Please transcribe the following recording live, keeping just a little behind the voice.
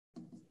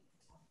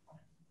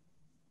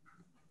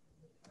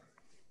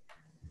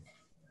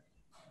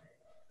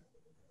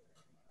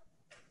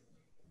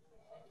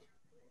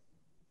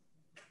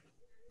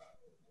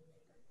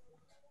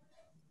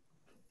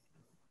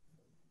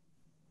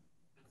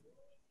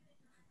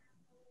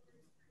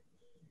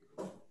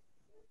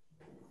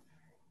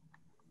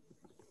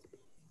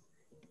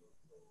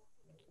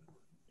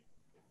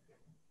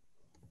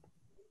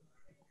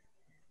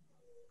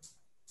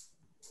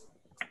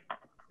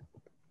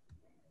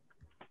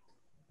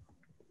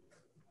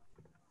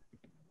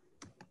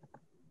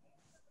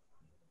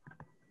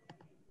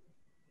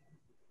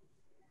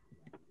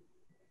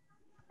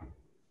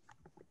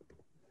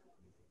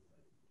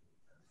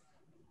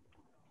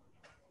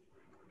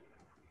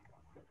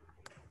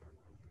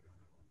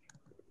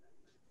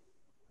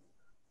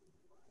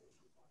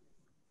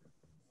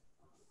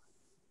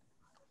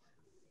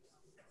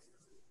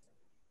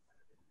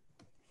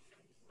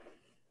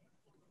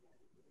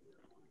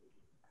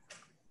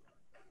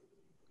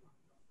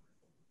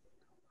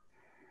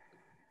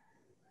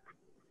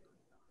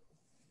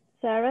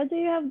Sarah, do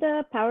you have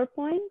the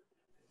PowerPoint?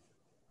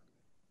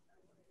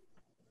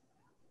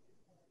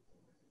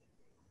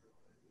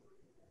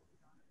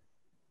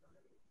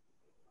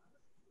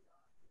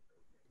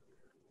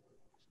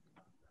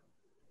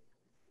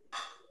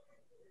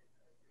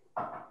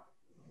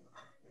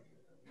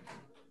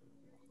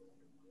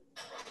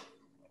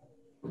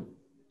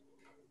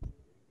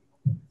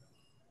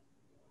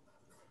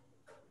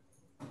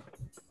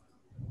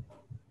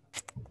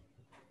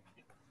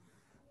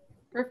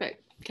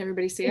 Perfect. Can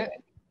everybody see it?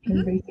 Can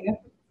everybody see it?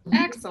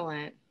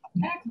 Excellent.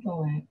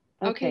 Excellent.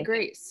 Okay,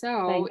 great.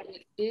 So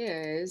it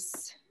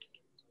is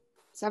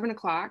 7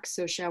 o'clock.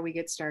 So shall we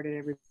get started,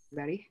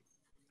 everybody?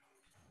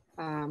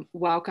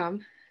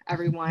 Welcome,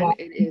 everyone.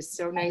 It is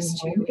so nice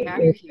to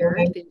have you here.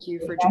 Thank you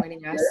for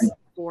joining us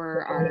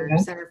for our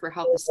Center for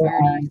Health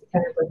Disparities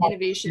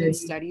Innovation and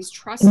Studies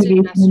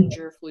Trusted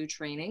Messenger Flu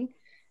Training.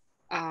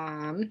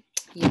 You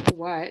know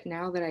what?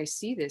 Now that I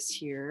see this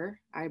here,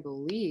 I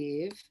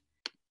believe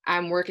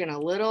I'm working a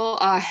little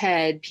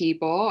ahead,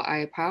 people. I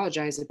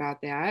apologize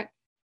about that.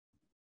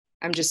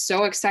 I'm just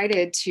so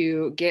excited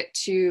to get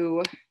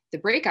to the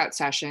breakout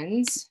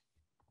sessions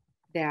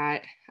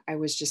that I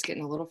was just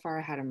getting a little far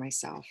ahead of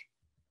myself.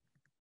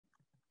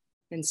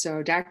 And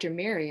so Dr.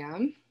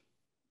 Miriam,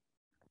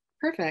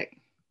 perfect.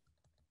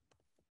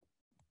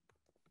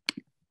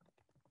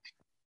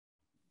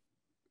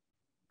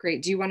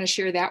 Great. Do you want to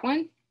share that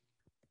one?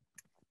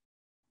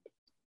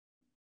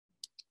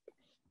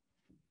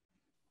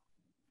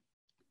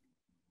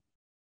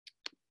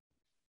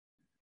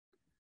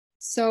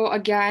 So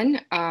again,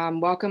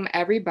 welcome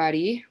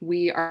everybody.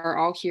 We are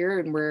all here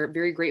and we're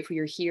very grateful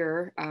you're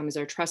here as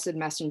our trusted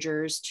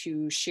messengers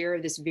to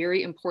share this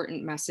very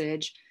important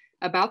message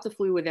about the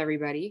flu with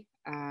everybody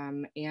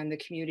and the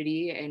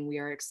community. And we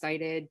are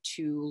excited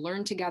to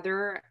learn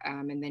together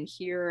and then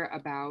hear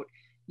about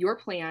your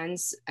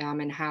plans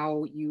and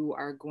how you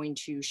are going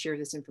to share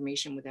this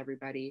information with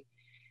everybody.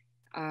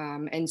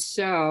 And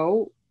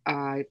so,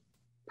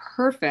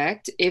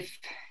 perfect. If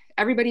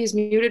everybody is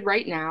muted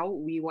right now,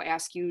 we will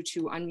ask you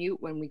to unmute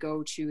when we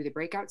go to the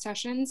breakout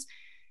sessions.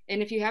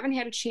 And if you haven't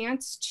had a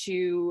chance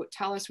to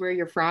tell us where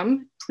you're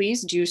from,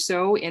 please do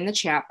so in the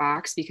chat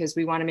box because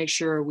we want to make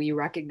sure we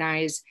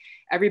recognize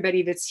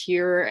everybody that's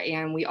here.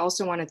 And we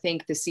also want to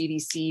thank the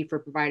CDC for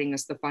providing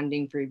us the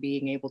funding for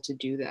being able to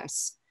do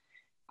this.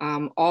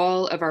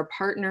 All of our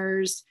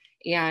partners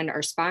and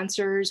our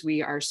sponsors,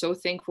 we are so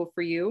thankful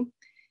for you.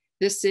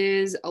 This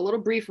is a little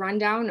brief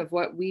rundown of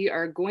what we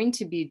are going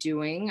to be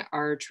doing,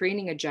 our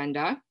training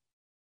agenda.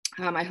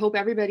 I hope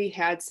everybody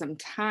had some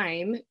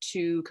time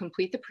to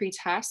complete the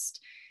pretest.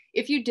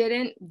 If you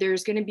didn't,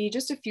 there's going to be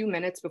just a few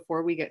minutes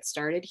before we get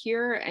started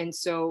here. And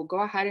so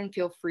go ahead and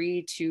feel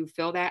free to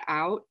fill that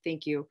out.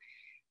 Thank you.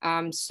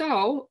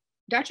 So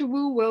Dr.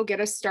 Wu will get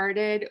us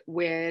started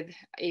with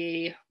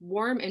a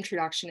warm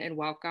introduction and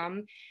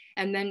welcome.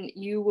 And then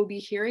you will be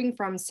hearing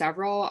from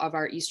several of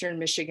our Eastern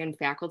Michigan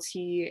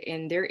faculty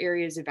in their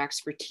areas of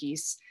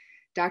expertise.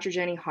 Dr.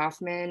 Jenny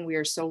Hoffman, we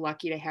are so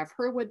lucky to have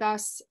her with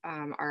us,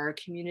 our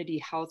community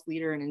health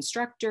leader and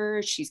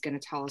instructor. She's going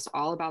to tell us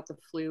all about the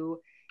flu.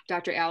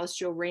 Dr. Alice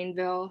Jo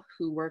Rainville,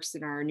 who works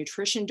in our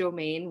nutrition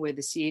domain with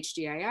the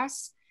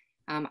CHDIS.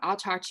 I'll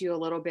talk to you a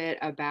little bit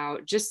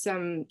about just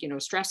some,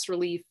 stress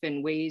relief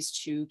and ways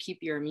to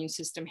keep your immune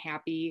system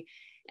happy.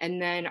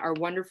 And then our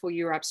wonderful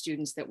UREP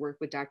students that work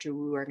with Dr.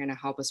 Wu are going to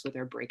help us with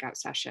our breakout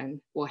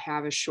session. We'll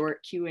have a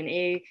short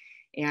Q&A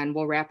and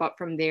we'll wrap up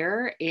from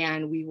there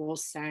and we will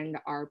send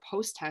our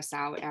post-tests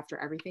out after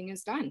everything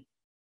is done.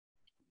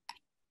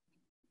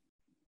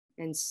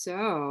 And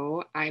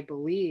so I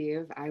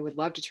believe I would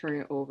love to turn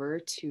it over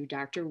to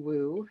Dr.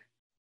 Wu.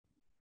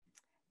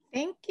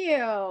 Thank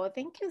you.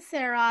 Thank you,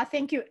 Sarah.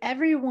 Thank you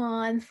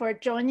everyone for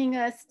joining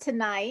us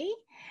tonight.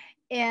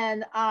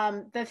 And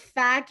the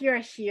fact you're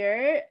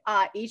here,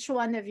 each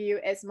one of you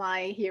is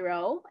my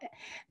hero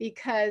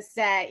because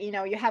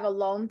you have a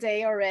long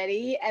day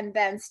already and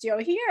then still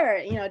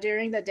here,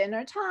 during the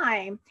dinner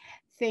time.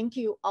 Thank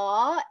you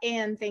all.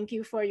 And thank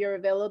you for your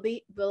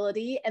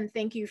availability and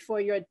thank you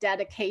for your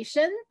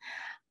dedication.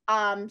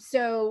 I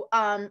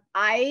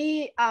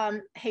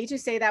hate to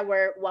say that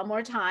word one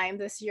more time.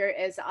 This year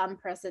is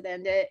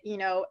unprecedented,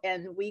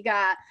 and we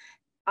got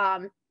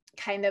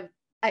kind of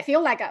I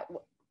feel like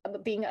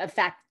being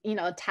attacked,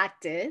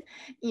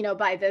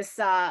 by this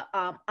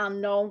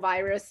unknown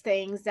virus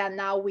things that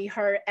now we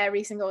heard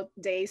every single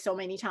day so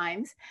many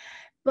times.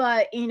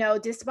 But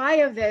despite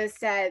of this,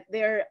 that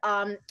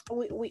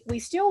we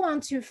still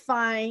want to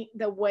find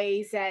the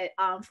ways that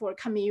for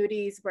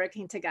communities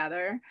working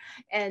together.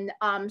 And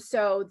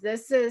so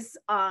this is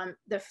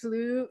the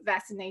flu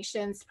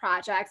vaccinations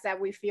projects that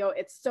we feel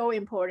it's so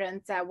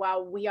important that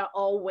while we are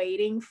all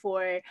waiting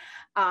for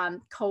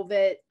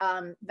COVID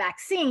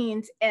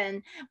vaccines,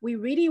 and we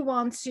really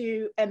want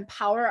to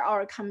empower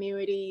our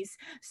communities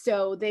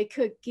so they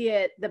could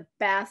get the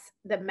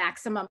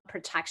maximum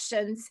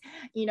protections,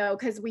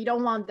 because we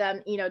don't want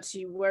them,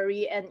 to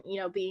worry and,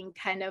 being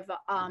kind of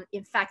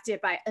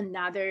infected by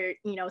another,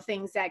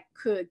 things that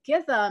could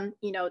give them,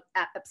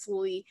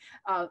 absolutely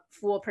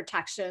full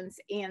protections.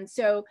 And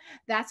so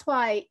that's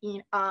why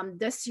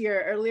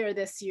earlier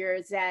this year,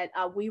 is that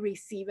we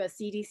receive a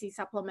CDC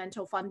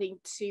supplemental funding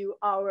to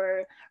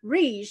our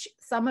REACH.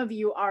 Some of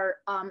you are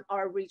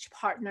our REACH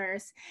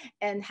partners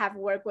and have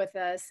worked with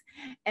us.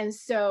 And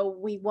so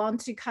we want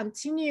to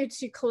continue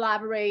to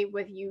collaborate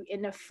with you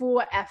in a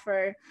full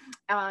effort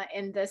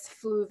in this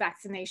flu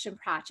vaccination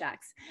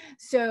projects.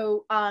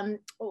 So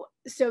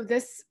so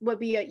this would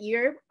be a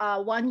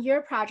 1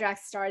 year project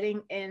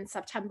starting in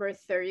September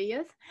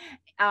 30th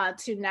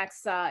to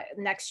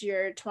next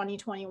year,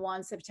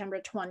 2021, September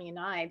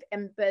 29th.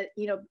 But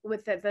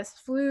with this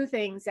flu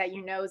things that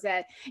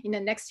that in the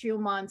next few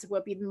months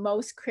will be the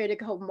most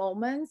critical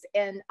moments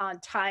and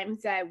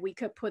times that we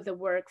could put the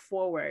work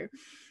forward.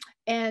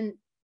 And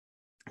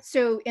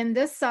so in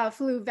this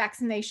flu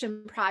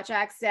vaccination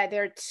projects, that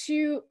there are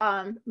two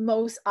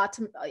most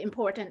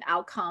important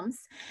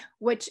outcomes,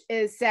 which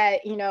is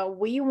that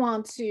we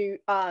want to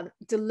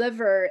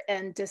deliver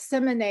and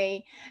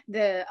disseminate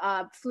the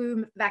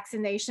flu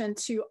vaccination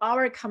to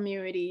our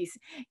communities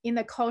in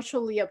a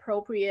culturally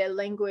appropriate,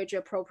 language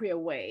appropriate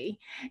way.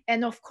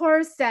 And of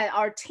course, that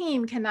our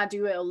team cannot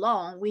do it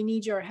alone. We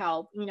need your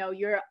help.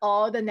 You're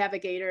all the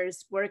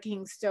navigators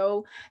working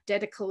so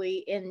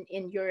dedicatedly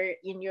in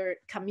your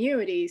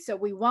community. So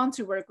we want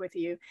to work with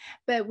you,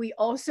 but we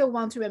also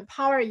want to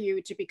empower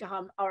you to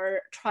become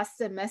our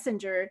trusted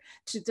messenger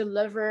to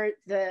deliver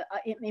the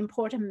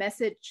important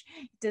message,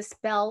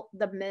 dispel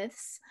the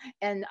myths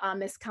and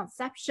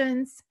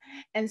misconceptions.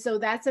 And so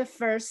that's the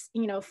first,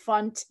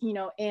 front,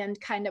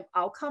 and kind of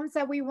outcomes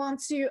that we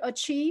want to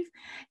achieve.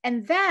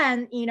 And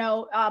then,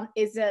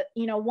 is it,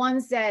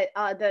 ones that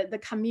the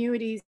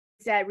communities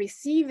that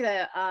receive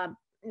the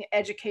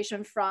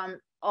education from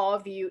all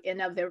of you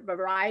in a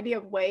variety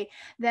of ways,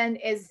 then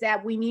is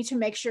that we need to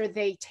make sure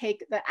they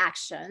take the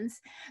actions.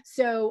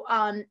 So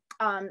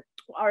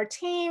our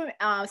team,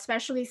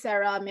 especially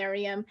Sarah,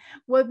 Miriam,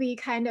 will be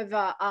kind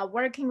of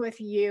working with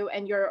you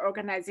and your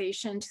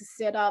organization to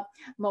set up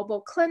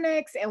mobile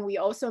clinics. And we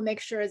also make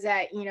sure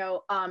that,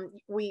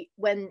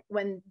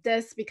 when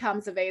this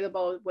becomes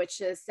available,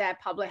 which is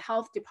that public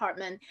health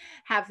department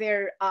have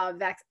their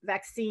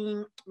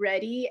vaccine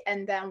ready,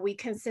 and then we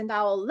can send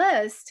out a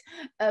list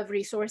of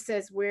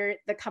resources where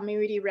the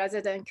community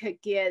resident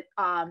could get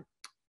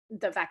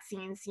the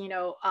vaccines, in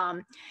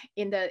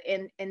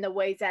the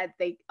ways that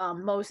they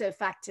most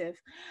effective.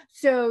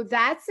 So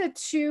that's the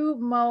two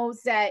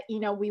modes that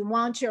we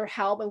want your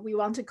help and we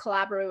want to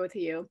collaborate with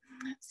you.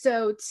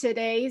 So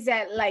today's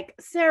that, like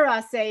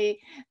Sarah say,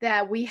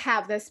 that we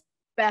have this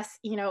best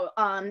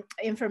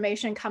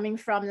information coming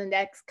from the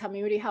next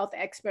community health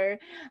expert,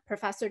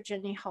 Professor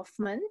Jenny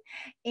Hoffman,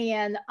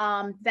 and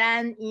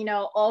then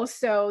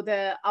also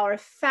our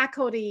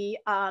faculty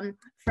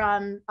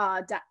from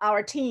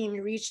our team,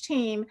 REACH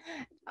team,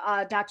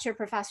 Dr.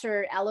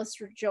 Professor Alice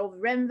Jo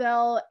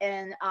Renville,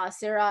 and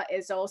Sarah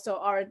is also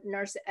our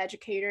nurse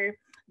educator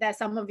that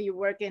some of you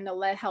work in the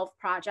Lead Health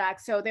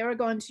Project. So they were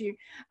going to,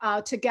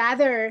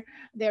 together,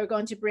 they're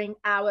going to bring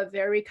out a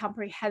very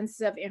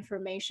comprehensive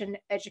information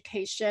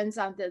educations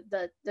on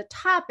the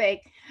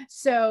topic.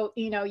 So,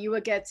 you will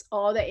get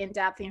all the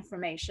in-depth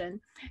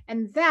information.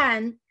 And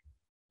then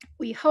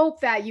we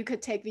hope that you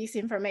could take this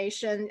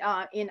information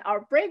in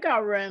our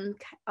breakout room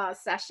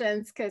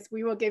sessions, because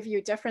we will give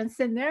you different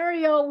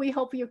scenario. We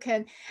hope you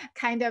can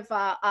kind of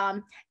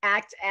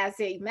act as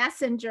a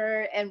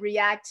messenger and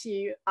react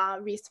to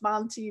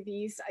respond to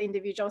these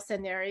individual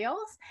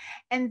scenarios.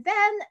 And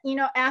then,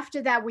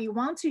 after that, we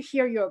want to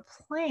hear your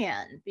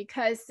plan,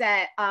 because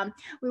that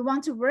we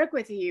want to work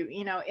with you,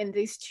 in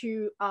these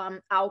two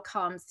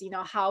outcomes.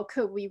 How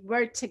could we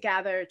work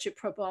together to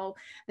promote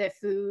the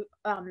flu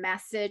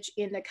message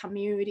in the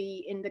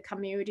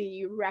community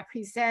you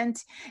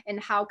represent, and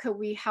how could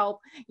we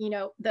help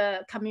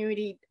the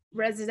community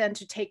resident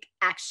to take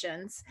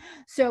actions.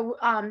 So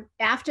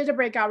after the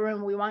breakout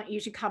room, we want you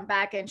to come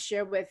back and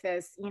share with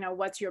us,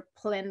 what's your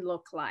plan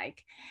look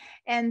like.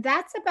 And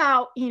that's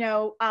about,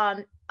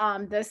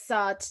 this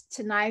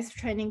tonight's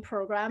training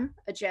program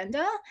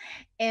agenda.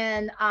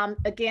 And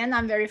again,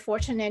 I'm very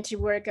fortunate to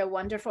work at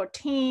wonderful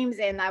teams.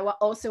 And I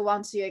also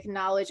want to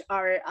acknowledge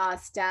our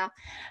staff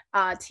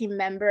team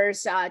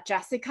members,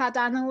 Jessica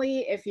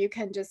Donnelly, if you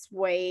can just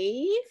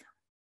wave.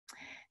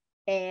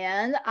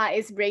 And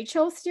is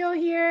Rachel still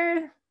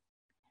here?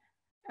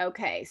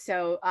 Okay,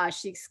 so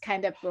she's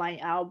kind of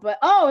blind out, but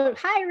oh,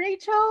 hi,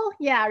 Rachel.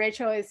 Yeah,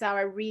 Rachel is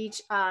our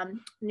REACH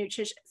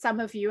nutrition. Some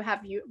of you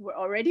have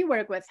already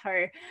worked with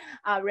her,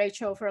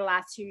 Rachel, for the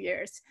last 2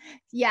 years.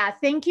 Yeah,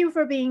 thank you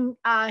for being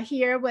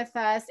here with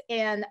us.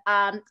 And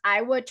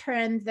I would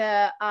turn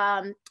the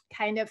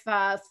kind of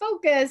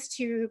focus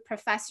to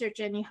Professor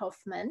Jenny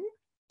Hoffman.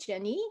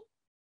 Jenny.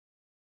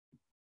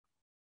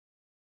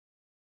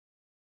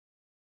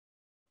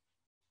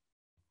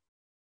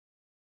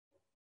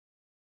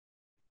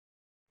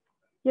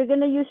 You're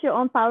going to use your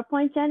own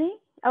PowerPoint, Jenny?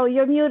 Oh,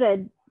 you're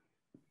muted.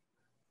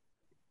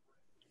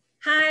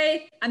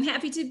 Hi, I'm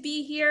happy to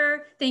be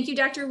here. Thank you,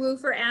 Dr. Wu,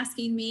 for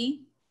asking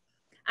me.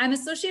 I'm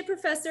Associate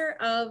Professor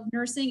of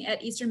Nursing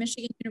at Eastern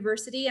Michigan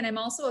University, and I'm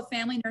also a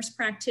family nurse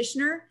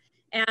practitioner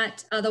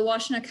at the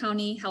Washtenaw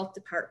County Health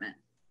Department.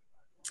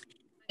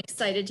 I'm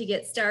excited to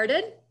get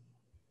started.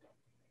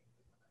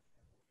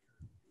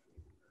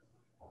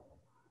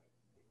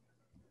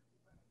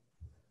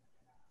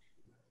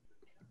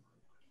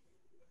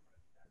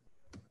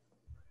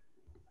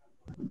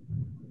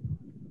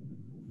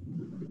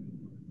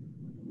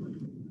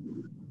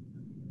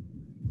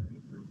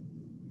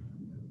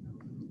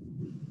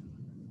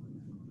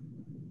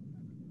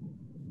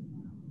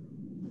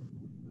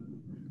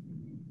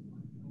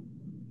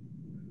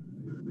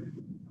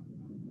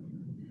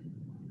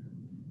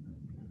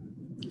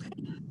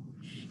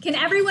 Can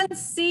everyone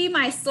see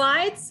my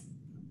slides?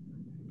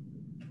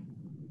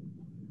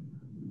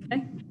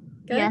 Okay,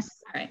 good. Yes.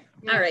 All right.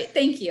 Yes. All right,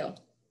 thank you.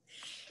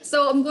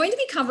 So I'm going to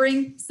be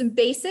covering some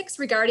basics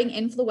regarding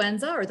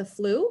influenza or the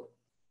flu.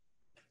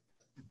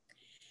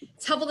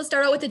 It's helpful to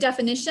start out with the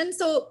definition.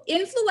 So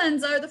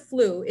influenza or the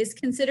flu is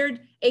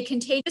considered a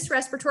contagious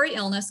respiratory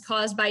illness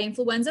caused by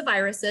influenza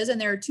viruses. And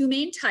there are two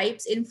main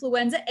types,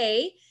 influenza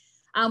A,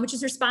 which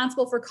is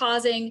responsible for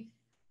causing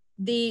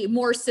the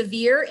more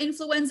severe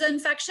influenza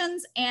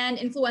infections, and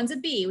influenza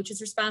B, which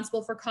is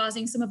responsible for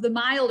causing some of the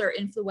milder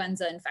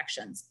influenza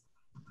infections.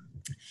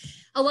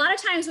 A lot of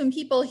times when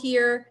people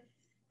hear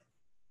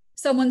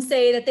someone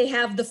say that they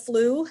have the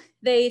flu,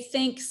 they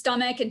think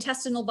stomach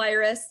intestinal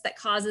virus that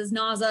causes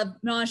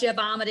nausea,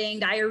 vomiting,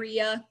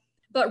 diarrhea.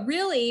 But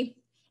really,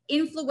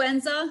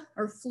 influenza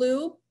or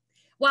flu,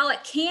 while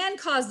it can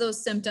cause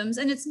those symptoms,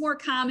 and it's more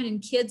common in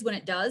kids when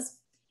it does,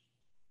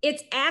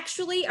 it's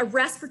actually a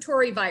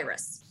respiratory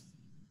virus.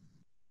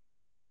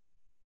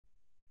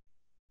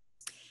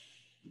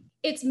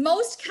 It's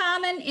most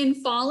common in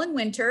fall and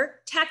winter.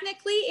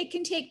 Technically, it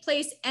can take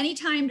place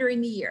anytime during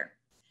the year,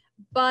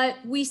 but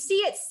we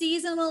see it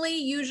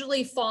seasonally,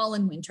 usually fall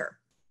and winter.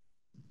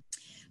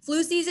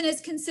 Flu season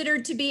is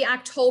considered to be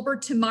October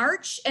to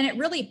March, and it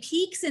really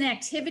peaks in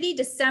activity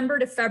December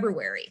to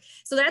February.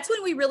 So that's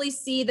when we really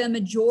see the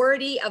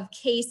majority of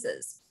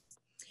cases.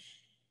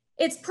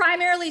 It's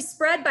primarily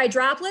spread by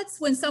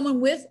droplets when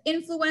someone with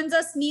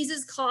influenza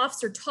sneezes,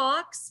 coughs, or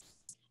talks.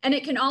 And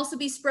it can also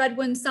be spread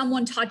when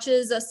someone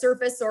touches a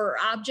surface or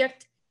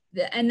object,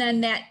 and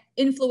then that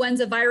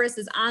influenza virus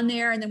is on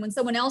there. And then when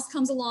someone else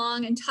comes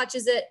along and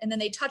touches it, and then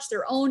they touch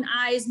their own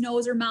eyes,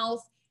 nose, or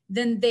mouth,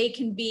 then they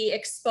can be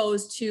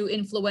exposed to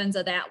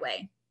influenza that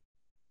way.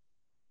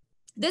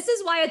 This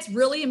is why it's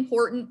really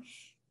important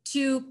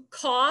to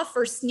cough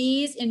or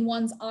sneeze in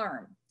one's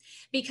arm,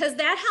 because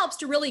that helps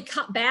to really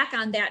cut back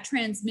on that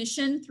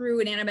transmission through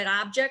inanimate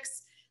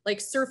objects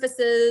like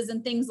surfaces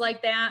and things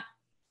like that.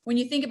 When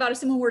you think about if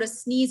someone were to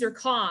sneeze or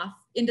cough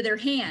into their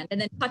hand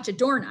and then touch a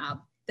doorknob,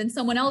 then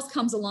someone else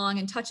comes along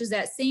and touches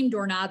that same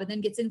doorknob and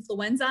then gets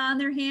influenza on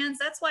their hands.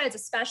 That's why it's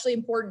especially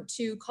important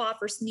to cough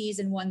or sneeze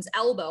in one's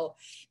elbow,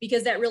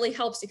 because that really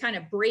helps to kind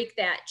of break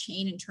that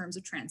chain in terms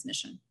of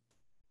transmission.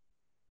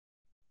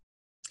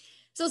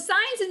 So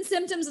signs and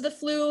symptoms of the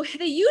flu,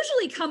 they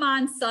usually come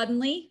on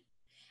suddenly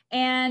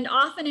and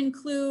often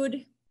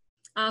include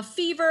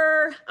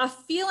fever, a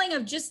feeling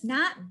of just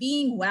not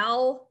being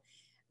well,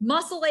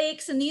 muscle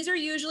aches, and these are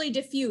usually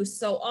diffuse,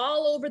 so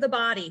all over the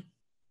body.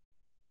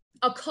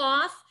 A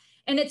cough,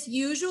 and it's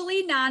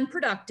usually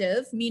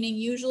non-productive, meaning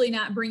usually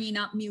not bringing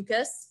up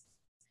mucus.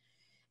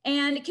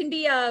 And it can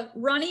be a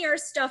runny or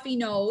stuffy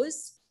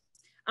nose,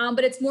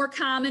 but it's more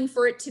common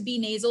for it to be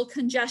nasal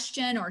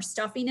congestion or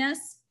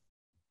stuffiness.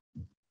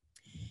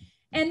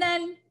 And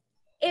then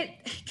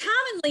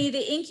commonly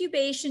the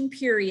incubation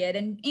period,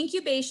 and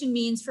incubation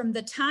means from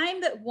the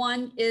time that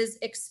one is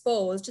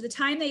exposed to the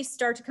time they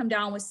start to come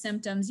down with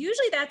symptoms,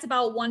 usually that's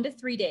about 1 to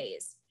 3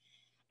 days.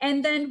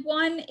 And then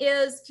one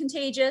is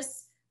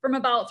contagious from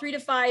about 3 to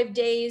 5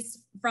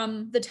 days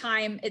from the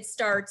time it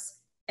starts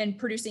and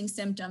producing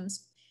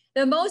symptoms.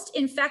 The most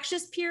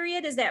infectious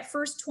period is that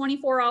first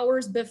 24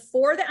 hours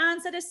before the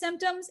onset of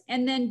symptoms,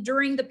 and then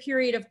during the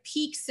period of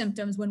peak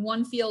symptoms when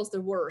one feels the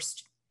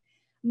worst.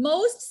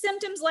 Most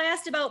symptoms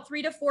last about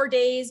 3 to 4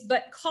 days,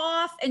 but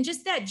cough and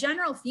just that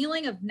general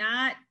feeling of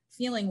not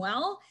feeling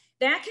well,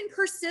 that can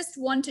persist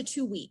 1 to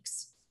 2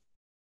 weeks.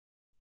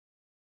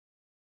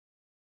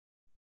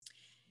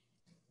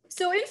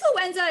 So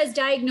influenza is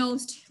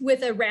diagnosed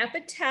with a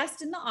rapid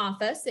test in the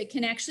office. It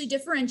can actually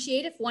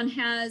differentiate if one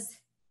has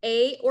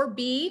A or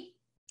B.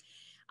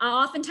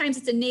 Oftentimes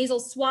it's a nasal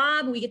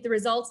swab. We get the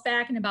results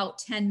back in about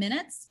 10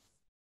 minutes.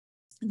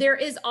 There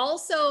is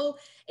also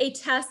a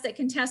test that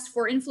can test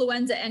for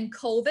influenza and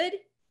COVID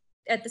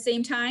at the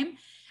same time.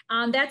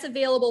 That's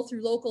available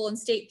through local and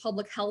state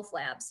public health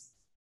labs.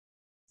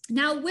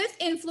 Now with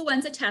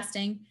influenza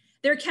testing,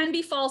 there can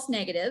be false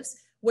negatives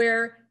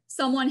where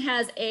someone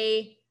has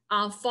a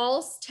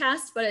false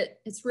test, but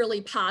it's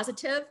really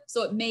positive.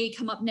 So it may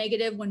come up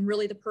negative when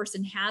really the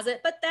person has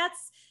it, but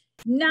that's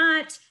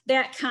not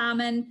that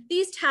common.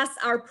 These tests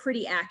are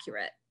pretty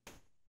accurate.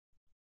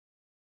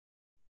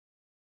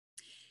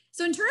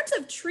 So in terms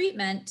of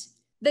treatment,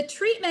 the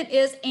treatment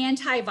is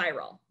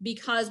antiviral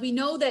because we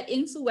know that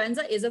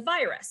influenza is a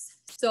virus.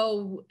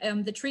 So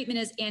the treatment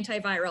is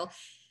antiviral.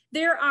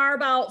 There are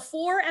about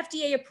 4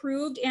 FDA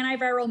approved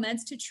antiviral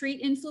meds to treat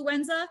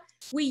influenza.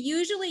 We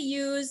usually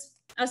use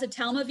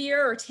acetalmavir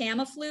or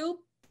Tamiflu,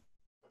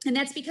 and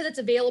that's because it's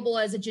available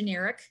as a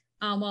generic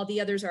while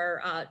the others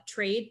are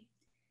trade.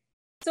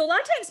 So a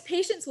lot of times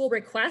patients will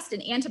request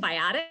an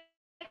antibiotic,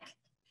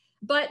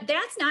 but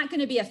that's not going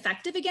to be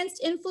effective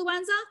against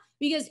influenza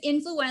because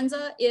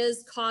influenza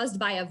is caused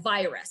by a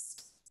virus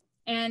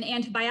and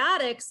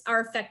antibiotics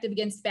are effective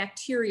against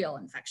bacterial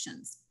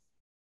infections.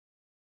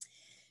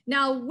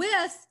 Now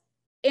with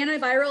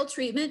antiviral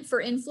treatment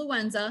for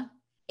influenza,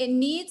 it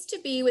needs to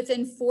be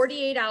within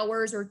 48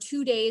 hours or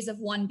 2 days of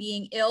one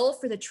being ill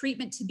for the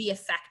treatment to be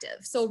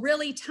effective. So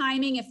really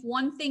timing, if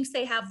one thinks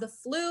they have the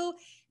flu,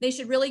 they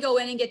should really go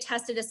in and get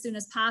tested as soon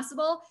as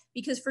possible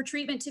because for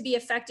treatment to be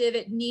effective,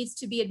 it needs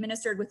to be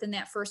administered within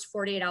that first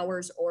 48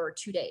 hours or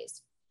 2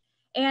 days.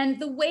 And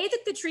the way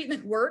that the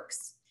treatment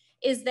works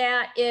is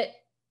that it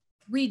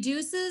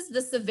reduces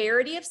the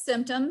severity of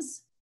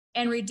symptoms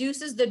and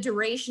reduces the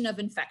duration of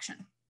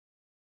infection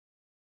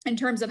in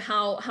terms of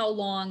how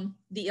long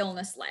the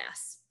illness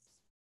lasts.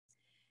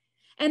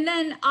 And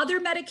then other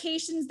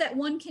medications that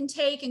one can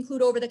take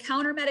include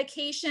over-the-counter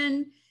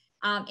medication,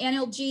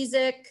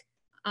 analgesic,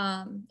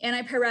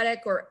 antipyretic,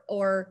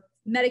 or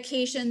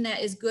medication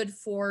that is good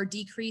for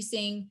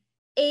decreasing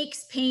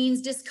aches,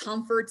 pains,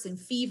 discomforts, and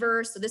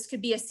fever. So this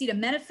could be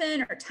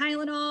acetaminophen or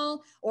Tylenol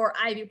or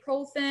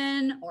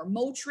ibuprofen or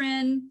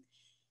Motrin.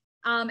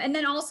 And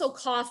then also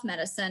cough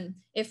medicine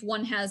if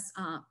one has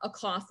a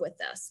cough with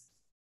this.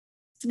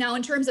 Now,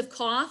 in terms of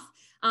cough,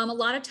 a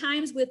lot of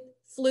times with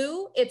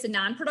flu, it's a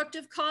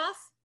non-productive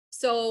cough.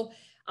 So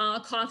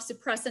cough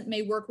suppressant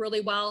may work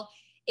really well.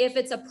 If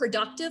it's a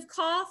productive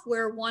cough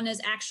where one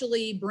is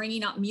actually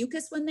bringing up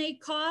mucus when they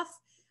cough,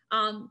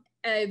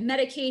 a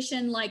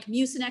medication like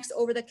Mucinex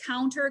over the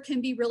counter can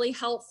be really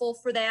helpful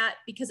for that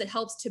because it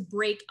helps to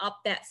break up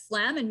that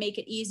phlegm and make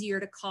it easier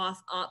to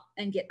cough up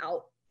and get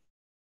out.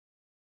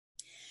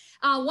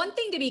 One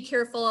thing to be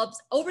careful of,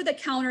 over the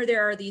counter,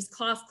 there are these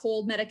cough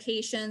cold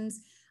medications,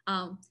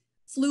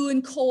 flu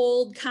and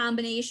cold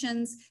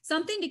combinations.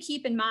 Something to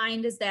keep in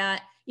mind is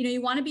that,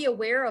 you want to be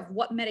aware of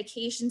what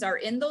medications are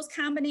in those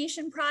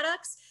combination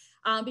products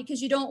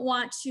because you don't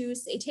want to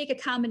say, take a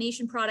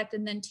combination product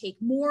and then take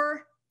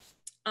more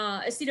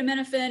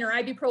acetaminophen or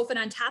ibuprofen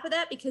on top of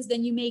that because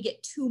then you may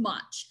get too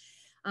much.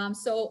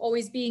 So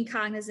always being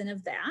cognizant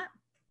of that.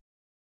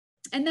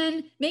 And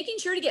then making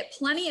sure to get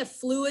plenty of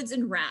fluids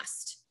and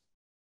rest.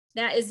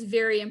 That is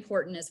very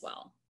important as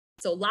well.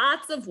 So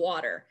lots of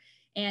water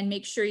and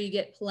make sure you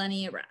get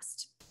plenty of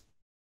rest.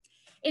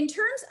 In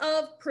terms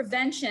of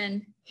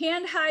prevention,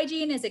 hand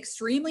hygiene is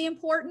extremely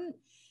important.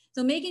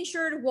 So making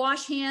sure to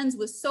wash hands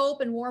with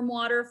soap and warm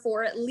water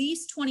for at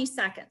least 20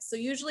 seconds. So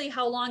usually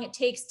how long it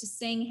takes to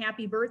sing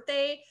happy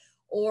birthday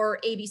or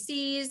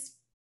ABCs.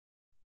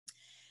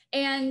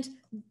 And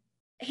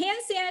hand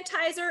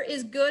sanitizer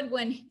is good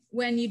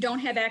when you don't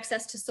have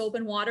access to soap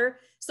and water.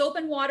 Soap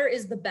and water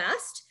is the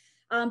best.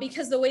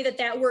 Because the way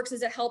that works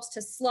is it helps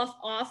to slough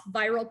off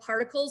viral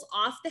particles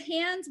off the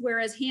hands,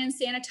 whereas hand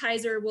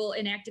sanitizer will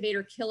inactivate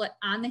or kill it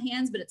on the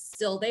hands, but it's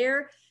still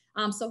there.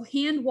 So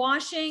hand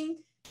washing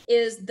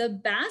is the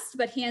best,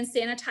 but hand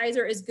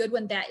sanitizer is good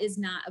when that is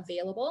not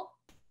available.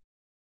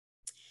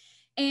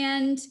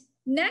 And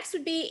next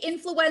would be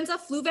influenza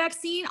flu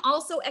vaccine,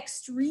 also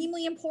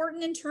extremely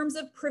important in terms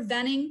of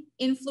preventing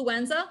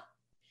influenza.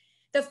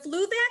 The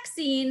flu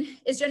vaccine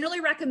is generally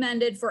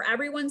recommended for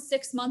everyone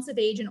 6 months of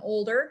age and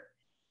older.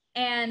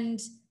 And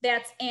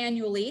that's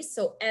annually,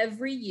 so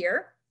every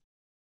year.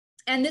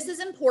 And this is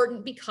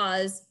important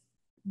because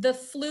the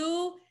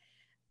flu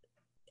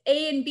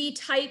A and B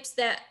types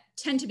that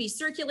tend to be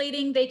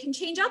circulating, they can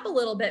change up a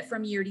little bit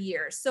from year to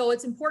year. So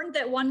it's important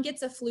that one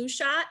gets a flu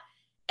shot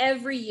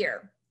every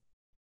year.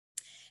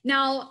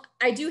 Now,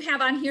 I do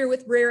have on here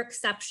with rare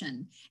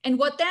exception. And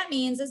what that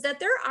means is that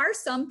there are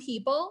some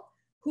people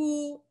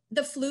who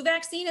the flu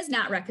vaccine is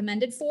not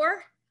recommended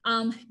for,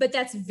 but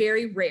that's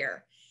very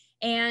rare.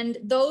 And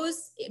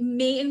those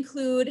may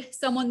include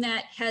someone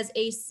that has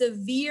a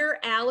severe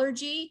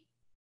allergy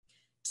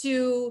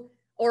to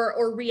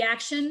or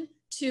reaction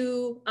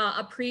to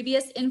a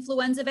previous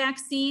influenza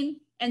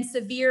vaccine, and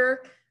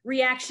severe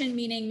reaction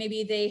meaning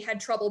maybe they had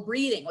trouble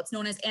breathing, what's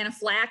known as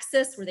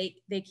anaphylaxis, where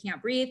they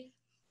can't breathe.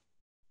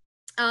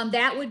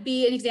 That would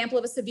be an example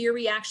of a severe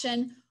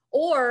reaction,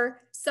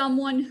 or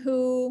someone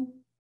who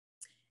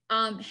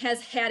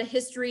has had a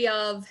history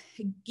of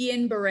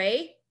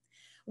Guillain-Barré,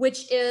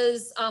 which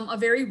is a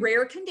very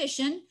rare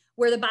condition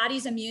where the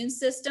body's immune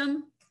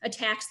system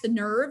attacks the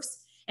nerves.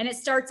 And it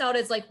starts out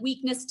as like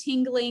weakness,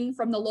 tingling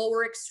from the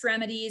lower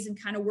extremities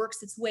and kind of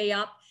works its way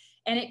up.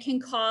 And it can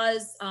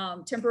cause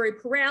temporary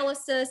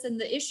paralysis. And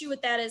the issue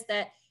with that is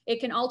that it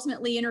can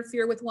ultimately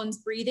interfere with one's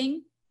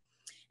breathing.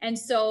 And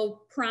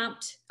so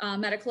prompt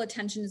medical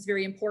attention is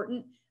very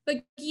important.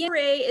 But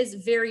Guillain-Barré is a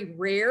very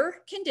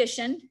rare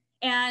condition.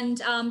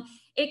 And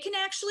it can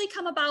actually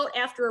come about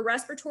after a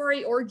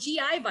respiratory or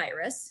GI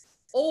virus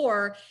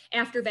or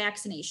after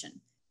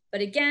vaccination.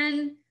 But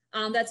again,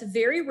 that's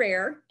very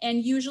rare,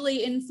 and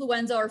usually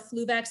influenza or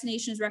flu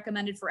vaccination is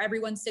recommended for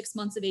everyone 6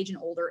 months of age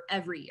and older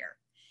every year.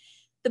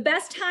 The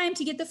best time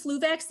to get the flu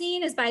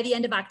vaccine is by the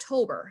end of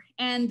October.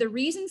 And the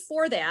reason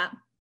for that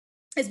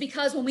is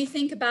because when we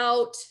think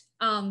about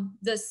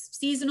the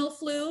seasonal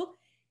flu,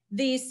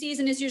 the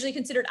season is usually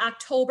considered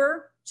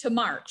October to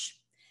March.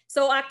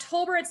 So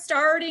October, it's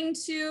starting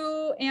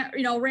to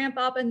ramp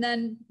up, and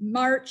then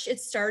March,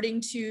 it's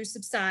starting to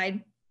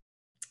subside.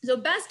 So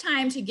best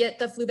time to get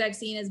the flu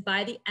vaccine is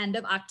by the end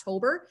of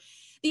October.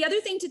 The other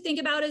thing to think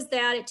about is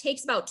that it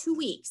takes about 2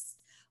 weeks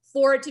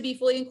for it to be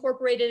fully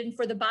incorporated and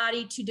for the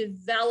body to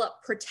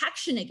develop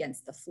protection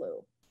against the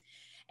flu.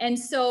 And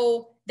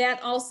so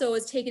that also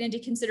is taken into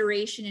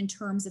consideration in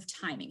terms of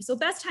timing. So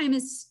best time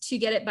is to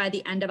get it by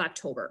the end of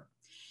October.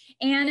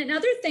 And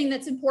another thing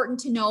that's important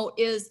to note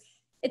is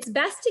it's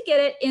best to get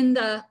it in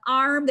the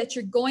arm that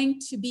you're going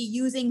to be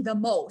using the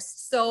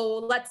most. So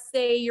let's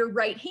say you're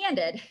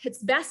right-handed, it's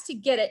best to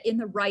get it in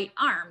the right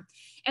arm.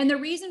 And the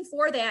reason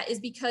for that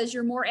is because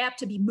you're more apt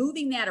to be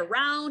moving that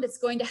around. It's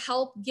going to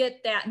help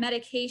get that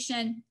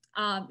medication,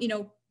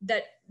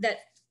 that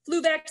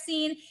flu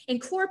vaccine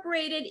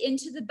incorporated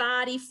into the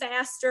body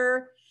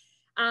faster.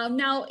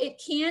 Now,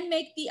 it can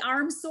make the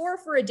arm sore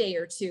for a day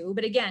or two,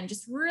 but again,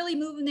 just really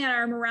moving that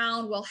arm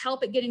around will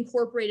help it get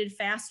incorporated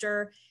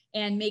faster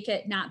and make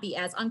it not be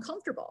as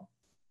uncomfortable.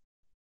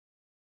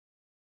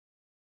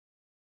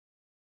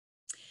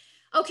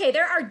 Okay,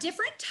 there are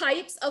different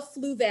types of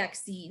flu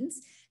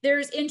vaccines.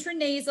 There's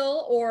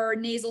intranasal or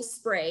nasal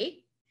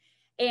spray,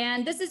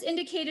 and this is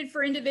indicated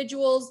for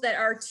individuals that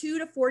are 2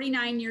 to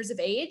 49 years of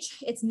age.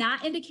 It's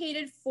not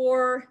indicated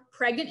for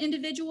pregnant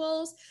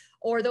individuals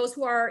or those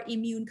who are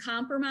immune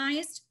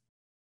compromised.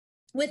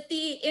 With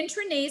the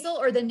intranasal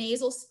or the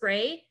nasal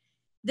spray,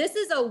 this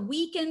is a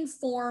weakened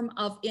form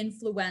of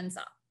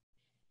influenza.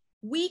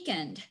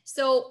 Weakened,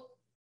 so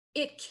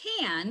it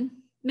can,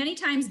 many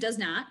times does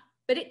not,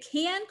 but it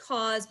can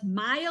cause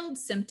mild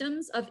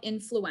symptoms of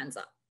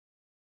influenza.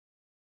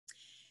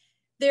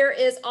 There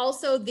is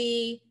also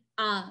the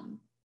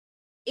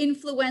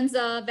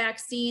influenza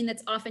vaccine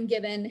that's often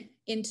given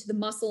into the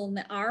muscle in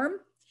the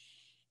arm.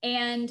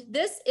 And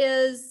this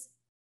is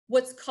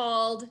what's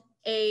called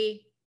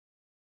a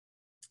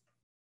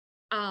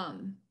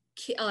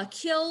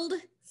killed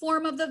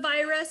form of the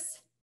virus,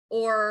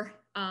 or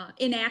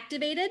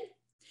inactivated.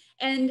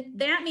 And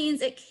that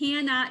means it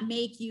cannot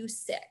make you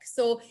sick.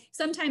 So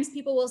sometimes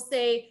people will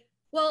say,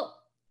 well,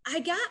 I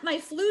got my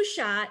flu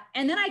shot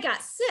and then I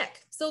got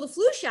sick. So the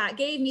flu shot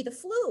gave me the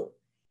flu.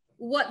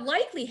 What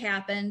likely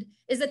happened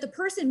is that the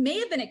person may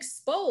have been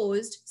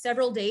exposed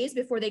several days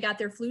before they got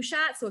their flu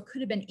shot. So it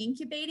could have been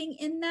incubating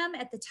in them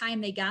at the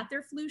time they got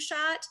their flu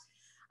shot.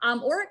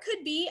 Or it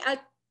could be a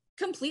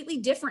completely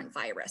different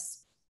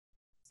virus.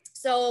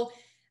 So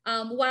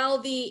while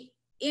the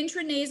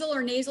intranasal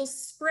or nasal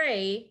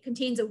spray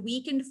contains a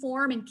weakened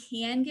form and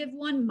can give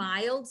one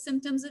mild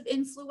symptoms of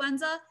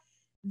influenza,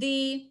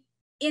 the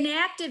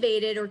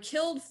inactivated or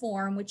killed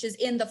form, which is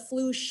in the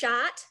flu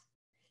shot,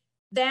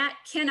 that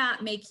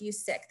cannot make you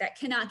sick. That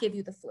cannot give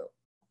you the flu.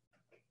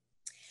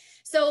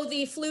 So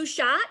the flu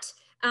shot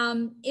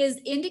is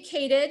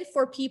indicated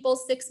for people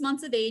 6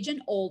 months of age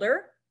and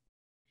older.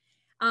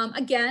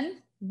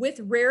 Again,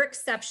 with rare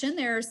exception,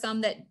 there are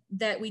some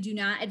that we do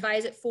not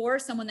advise it for.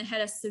 Someone that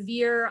had a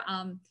severe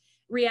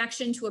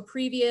reaction to a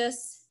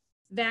previous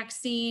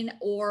vaccine,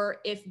 or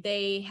if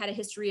they had a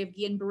history of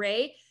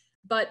Guillain-Barré,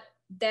 but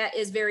that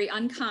is very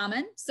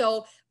uncommon.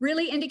 So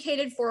really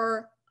indicated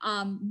for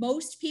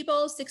most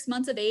people 6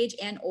 months of age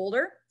and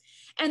older.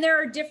 And there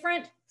are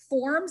different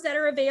forms that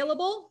are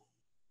available.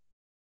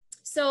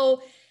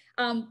 So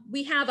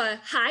we have a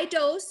high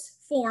dose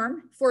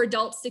form for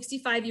adults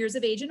 65 years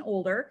of age and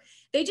older.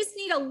 They just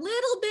need a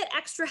little bit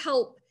extra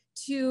help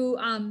to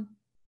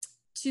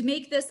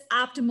make this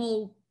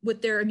optimal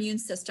with their immune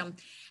system.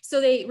 So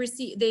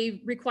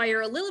they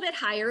require a little bit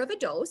higher of a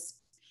dose.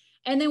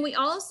 And then we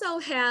also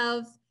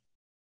have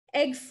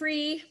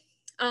egg-free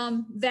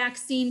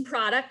vaccine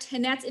product,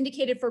 and that's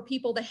indicated for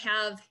people that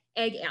have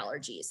egg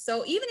allergies.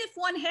 So even if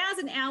one has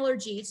an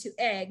allergy to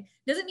egg,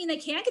 doesn't mean they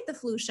can't get the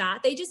flu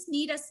shot. They just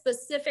need a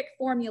specific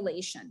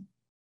formulation.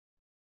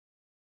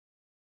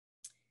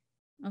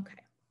 Okay.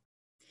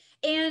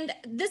 And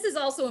this is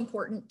also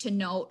important to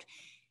note.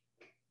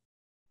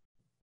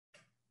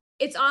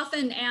 It's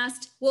often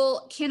asked,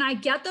 well, can I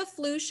get the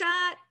flu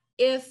shot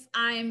if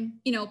I'm,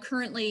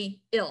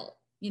 currently ill,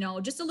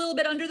 just a little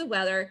bit under the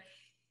weather?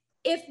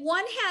 If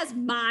one has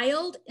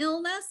mild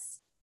illness,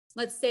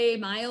 let's say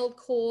mild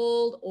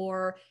cold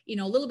or, a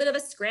little bit of a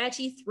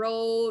scratchy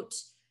throat,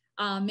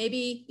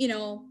 maybe,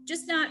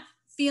 just not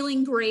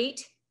feeling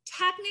great,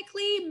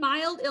 technically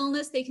mild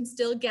illness, they can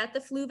still get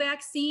the flu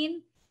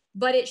vaccine,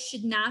 but it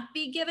should not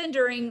be given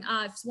during,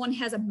 if one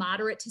has a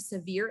moderate to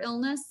severe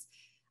illness.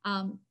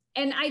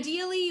 And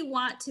ideally you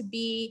want to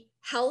be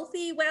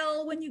healthy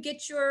when you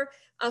get your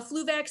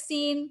flu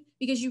vaccine,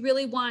 because you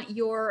really want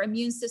your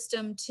immune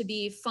system to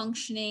be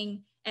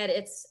functioning at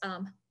its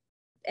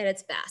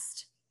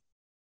best.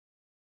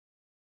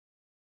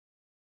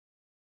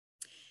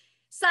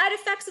 Side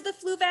effects of the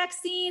flu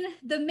vaccine.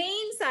 The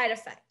main side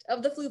effect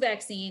of the flu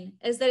vaccine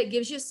is that it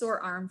gives you a sore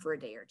arm for a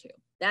day or two.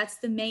 That's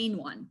the main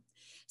one.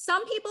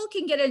 Some people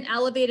can get an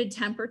elevated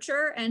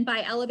temperature, and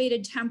by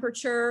elevated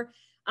temperature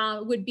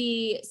would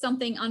be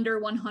something under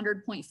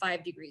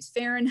 100.5 degrees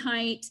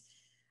Fahrenheit.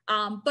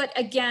 But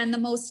again, the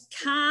most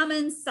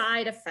common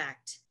side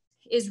effect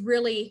is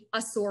really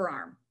a sore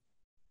arm.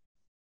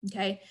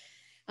 Okay,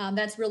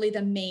 that's really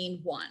the main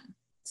one.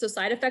 So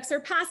side effects are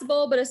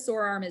possible, but a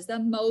sore arm is the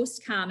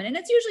most common, and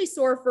it's usually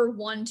sore for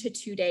 1 to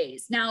 2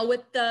 days. Now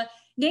with the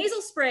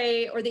nasal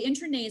spray or the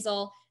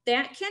intranasal,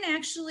 that can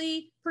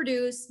actually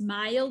produce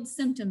mild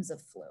symptoms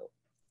of flu.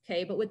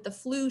 Okay, but with the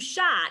flu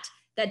shot,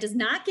 that does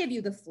not give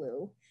you the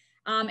flu.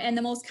 And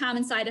the most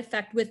common side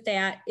effect with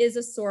that is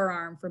a sore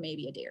arm for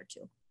maybe a day or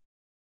two.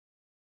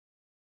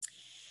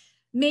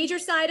 Major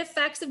side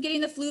effects of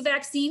getting the flu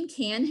vaccine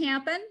can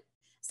happen.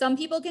 Some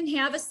people can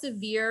have a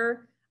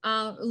severe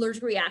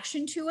allergic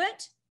reaction to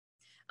it.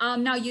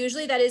 Now,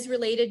 usually that is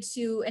related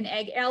to an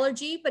egg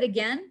allergy, but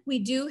again, we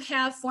do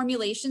have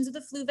formulations of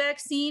the flu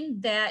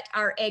vaccine that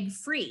are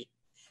egg-free.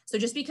 So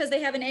just because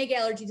they have an egg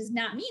allergy does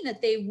not mean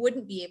that they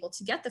wouldn't be able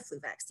to get the flu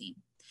vaccine.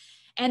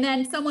 And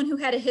then someone who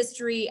had a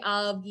history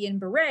of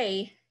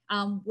Guillain-Barré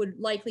would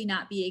likely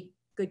not be a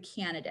good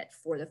candidate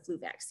for the flu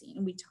vaccine.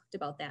 And we talked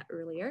about that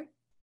earlier.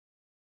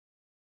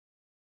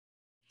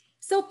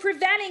 So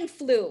preventing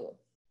flu,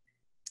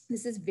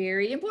 this is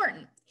very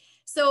important.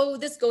 So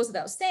this goes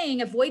without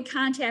saying, avoid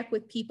contact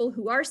with people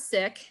who are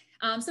sick.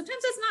 Sometimes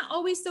that's not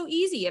always so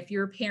easy if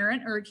you're a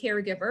parent or a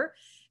caregiver.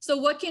 So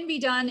what can be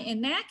done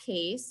in that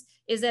case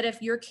is that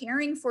if you're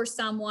caring for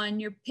someone,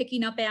 you're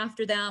picking up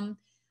after them,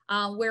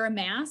 wear a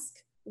mask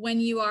when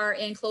you are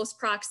in close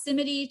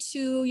proximity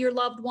to your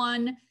loved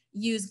one,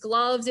 use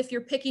gloves if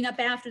you're picking up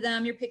after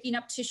them, you're picking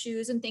up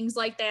tissues and things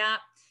like that.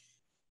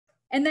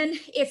 And then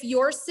if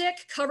you're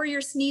sick, cover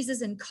your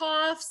sneezes and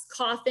coughs,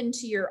 cough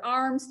into your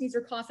arm, sneeze or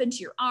cough into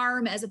your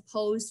arm as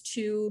opposed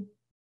to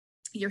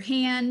your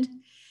hand.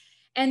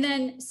 And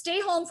then stay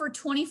home for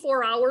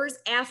 24 hours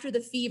after the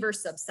fever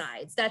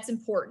subsides. That's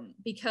important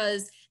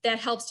because that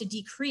helps to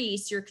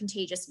decrease your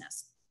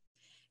contagiousness.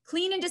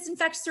 Clean and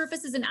disinfect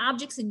surfaces and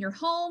objects in your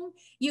home.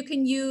 You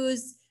can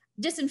use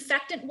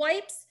disinfectant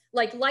wipes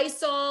like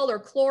Lysol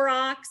or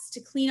Clorox to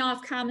clean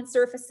off common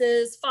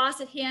surfaces,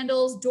 faucet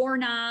handles,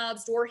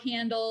 doorknobs, door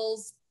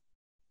handles,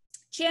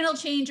 channel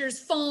changers,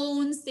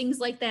 phones, things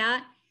like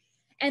that.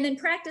 And then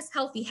practice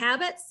healthy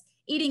habits,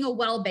 eating a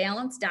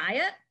well-balanced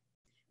diet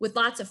with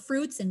lots of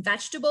fruits and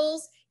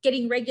vegetables,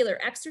 getting regular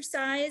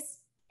exercise.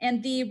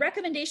 And the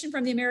recommendation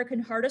from the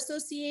American Heart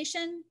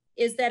Association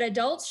is that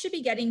adults should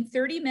be getting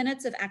 30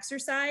 minutes of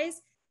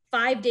exercise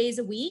 5 days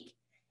a week,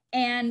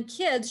 and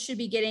kids should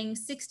be getting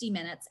 60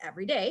 minutes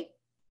every day.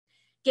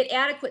 Get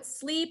adequate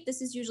sleep.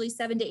 This is usually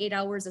 7 to 8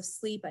 hours of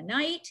sleep a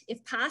night,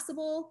 if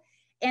possible,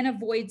 and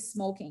avoid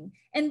smoking.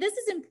 And this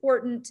is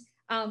important.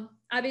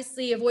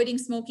 Obviously, avoiding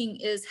smoking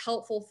is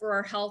helpful for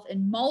our health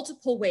in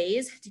multiple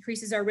ways. It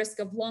decreases our risk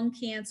of lung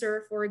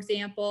cancer, for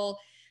example,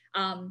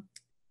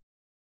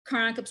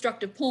 chronic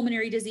obstructive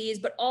pulmonary disease,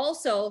 but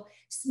also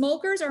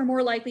smokers are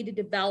more likely to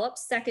develop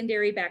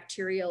secondary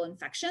bacterial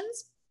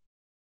infections.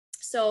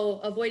 So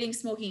avoiding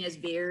smoking is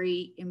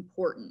very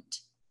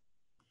important.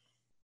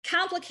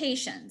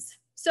 Complications.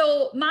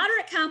 So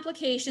moderate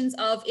complications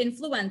of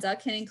influenza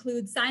can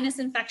include sinus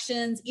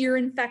infections, ear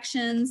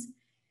infections.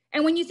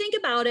 And when you think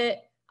about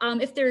it,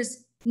 if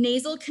there's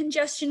nasal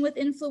congestion with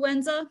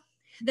influenza,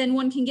 then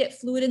one can get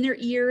fluid in their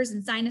ears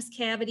and sinus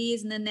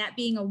cavities. And then that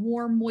being a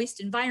warm, moist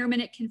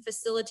environment, it can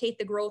facilitate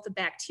the growth of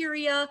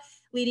bacteria,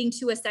 leading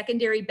to a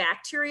secondary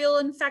bacterial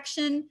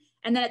infection.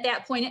 And then at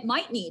that point, it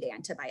might need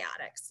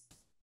antibiotics.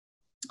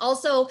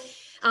 Also,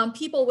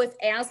 people with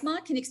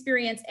asthma can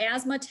experience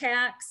asthma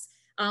attacks.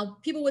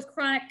 People with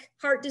chronic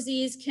heart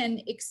disease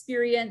can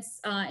experience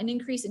an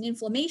increase in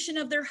inflammation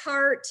of their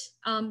heart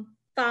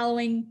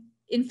following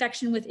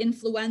infection with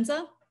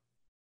influenza.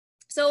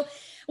 So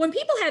when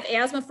people have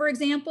asthma, for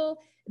example,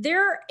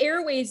 their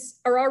airways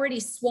are already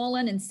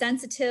swollen and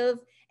sensitive,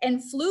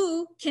 and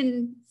flu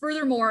can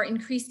furthermore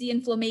increase the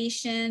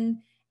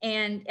inflammation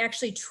and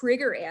actually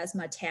trigger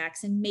asthma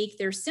attacks and make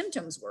their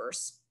symptoms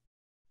worse.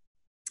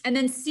 And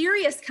then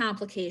serious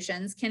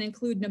complications can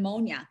include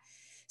pneumonia.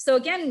 So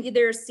again,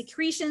 there's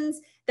secretions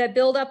that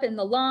build up in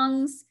the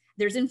lungs.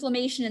 There's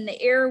inflammation in the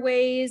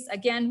airways.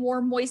 Again,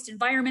 warm, moist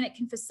environment, it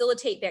can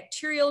facilitate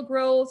bacterial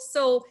growth.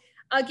 So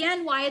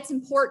again, why it's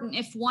important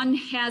if one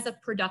has a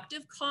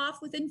productive cough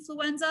with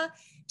influenza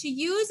to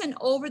use an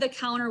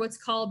over-the-counter, what's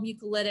called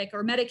mucolytic,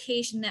 or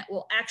medication that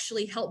will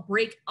actually help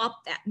break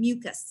up that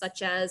mucus,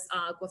 such as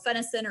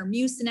guaifenesin or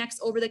Mucinex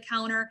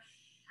over-the-counter,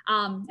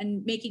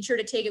 and making sure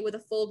to take it with a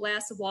full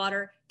glass of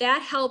water.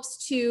 That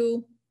helps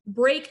to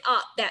break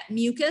up that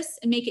mucus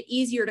and make it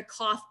easier to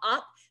cough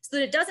up so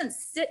that it doesn't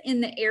sit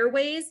in the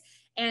airways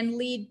and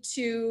lead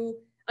to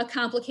a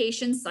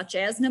complication such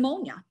as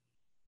pneumonia.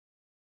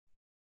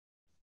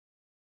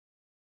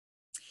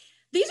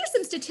 These are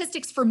some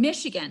statistics for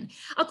Michigan.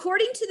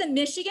 According to the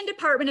Michigan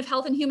Department of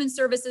Health and Human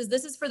Services,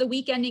 this is for the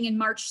week ending in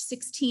March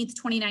 16th,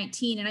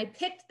 2019. And I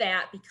picked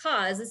that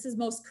because this is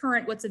most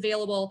current what's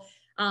available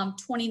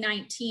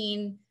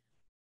 2019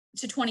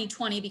 to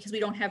 2020, because we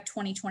don't have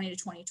 2020 to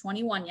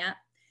 2021 yet.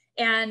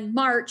 And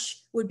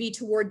March would be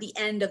toward the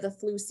end of the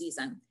flu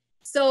season.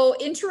 So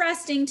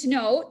interesting to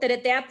note that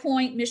at that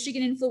point,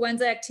 Michigan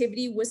influenza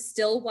activity was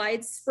still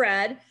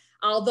widespread,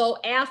 although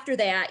after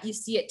that, you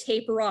see it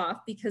taper off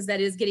because that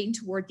is getting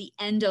toward the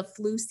end of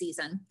flu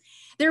season.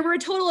 There were a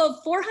total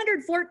of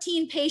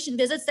 414 patient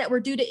visits that were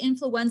due to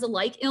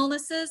influenza-like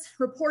illnesses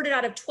reported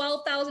out of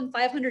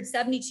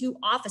 12,572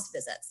 office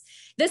visits.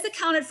 This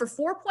accounted for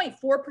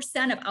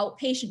 4.4% of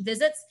outpatient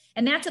visits,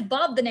 and that's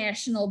above the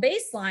national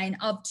baseline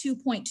of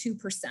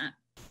 2.2%.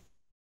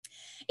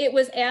 It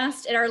was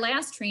asked at our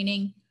last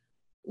training,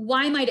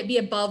 why might it be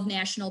above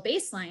national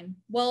baseline?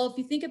 Well, if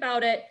you think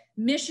about it,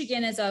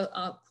 Michigan is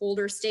a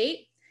colder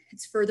state.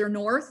 It's further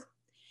north.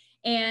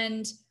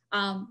 And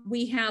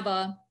we have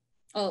a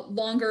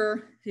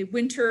longer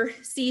winter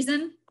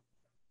season.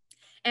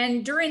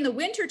 And during the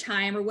winter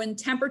time, or when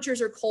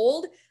temperatures are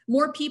cold,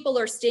 more people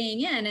are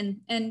staying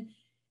in, and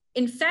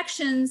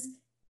infections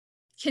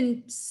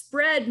can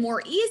spread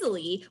more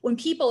easily when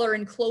people are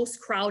in close,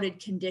 crowded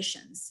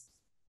conditions.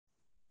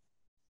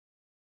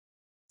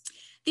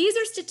 These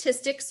are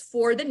statistics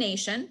for the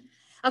nation.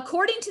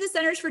 According to the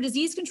Centers for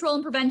Disease Control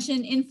and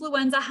Prevention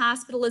Influenza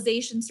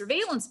Hospitalization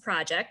Surveillance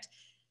Project,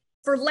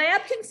 for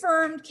lab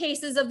confirmed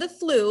cases of the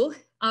flu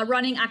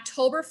running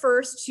October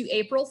 1st to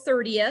April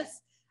 30th,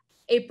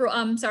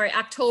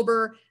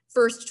 October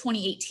 1st,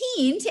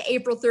 2018 to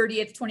April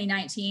 30th,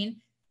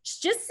 2019,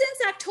 just since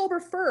October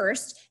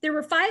 1st, there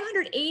were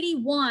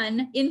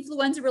 581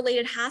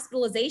 influenza-related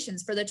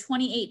hospitalizations for the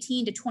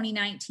 2018 to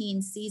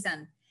 2019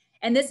 season.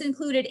 And this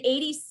included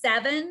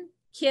 87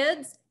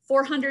 kids,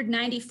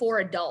 494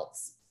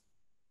 adults.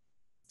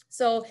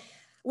 So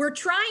we're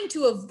trying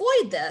to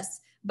avoid this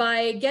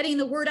by getting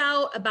the word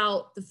out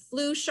about the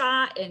flu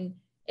shot and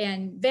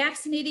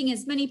vaccinating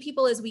as many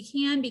people as we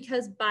can,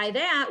 because by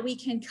that we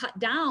can cut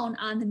down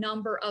on the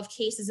number of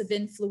cases of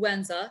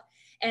influenza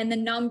and the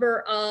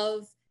number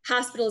of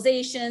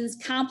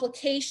hospitalizations,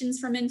 complications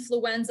from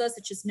influenza,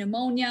 such as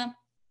pneumonia.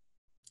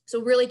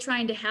 So really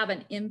trying to have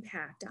an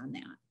impact on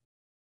that.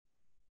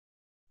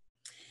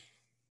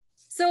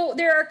 So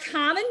there are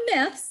common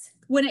myths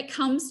when it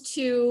comes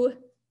to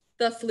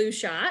the flu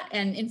shot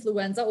and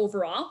influenza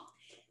overall.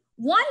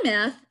 One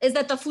myth is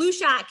that the flu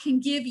shot can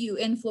give you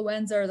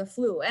influenza or the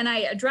flu. And I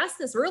addressed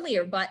this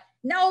earlier, but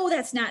no,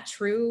 that's not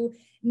true.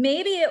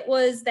 Maybe it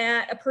was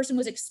that a person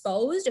was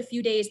exposed a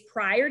few days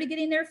prior to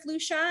getting their flu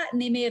shot,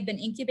 and they may have been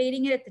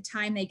incubating it at the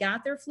time they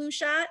got their flu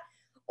shot.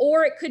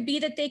 Or it could be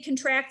that they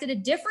contracted a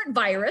different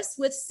virus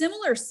with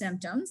similar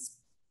symptoms.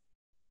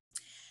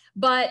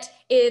 But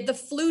the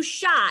flu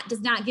shot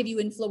does not give you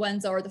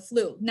influenza or the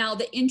flu. Now,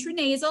 the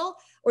intranasal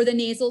or the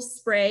nasal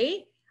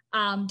spray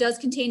does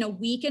contain a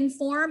weakened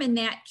form, and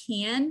that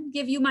can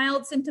give you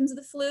mild symptoms of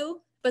the flu.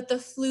 But the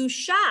flu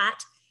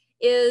shot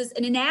is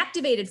an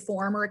inactivated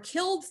form or a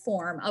killed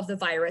form of the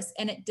virus,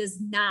 and it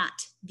does not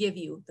give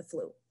you the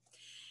flu.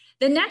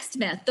 The next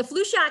myth, the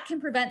flu shot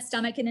can prevent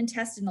stomach and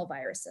intestinal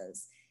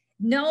viruses.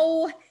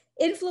 No,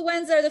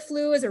 influenza or the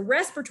flu is a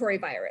respiratory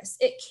virus.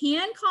 It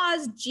can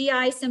cause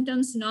GI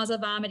symptoms, nausea,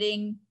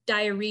 vomiting,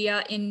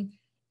 diarrhea in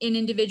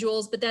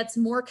individuals, but that's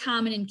more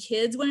common in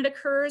kids when it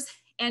occurs.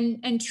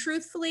 And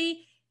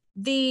truthfully,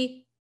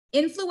 the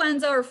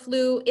influenza or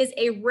flu is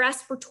a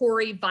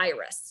respiratory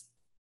virus.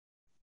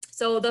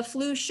 So the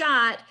flu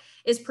shot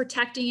is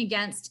protecting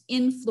against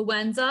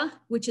influenza,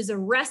 which is a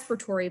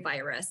respiratory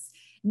virus,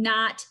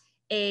 not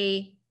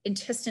an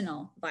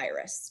intestinal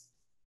virus.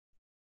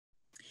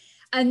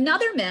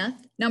 Another myth,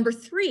 number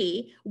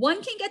 3,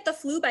 one can get the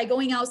flu by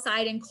going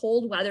outside in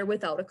cold weather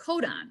without a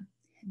coat on.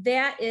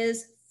 That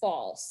is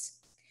false.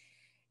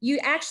 You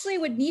actually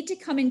would need to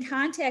come in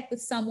contact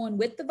with someone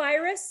with the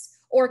virus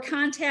or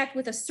contact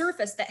with a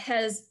surface that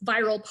has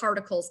viral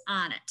particles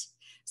on it.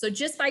 So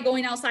just by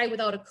going outside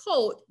without a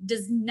coat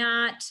does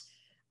not,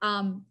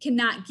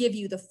 cannot give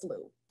you the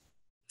flu.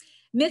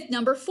 Myth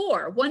number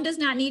 4, one does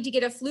not need to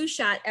get a flu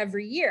shot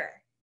every year.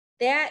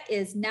 That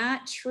is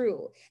not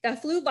true. The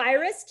flu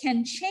virus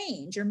can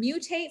change or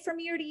mutate from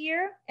year to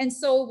year, and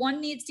so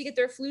one needs to get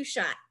their flu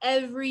shot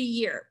every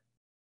year.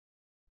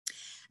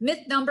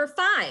 Myth number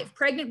 5,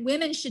 pregnant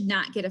women should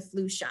not get a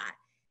flu shot.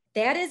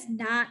 That is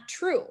not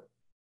true.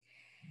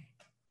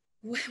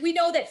 We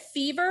know that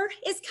fever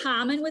is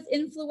common with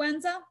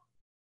influenza.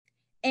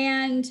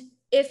 And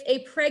if a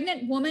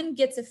pregnant woman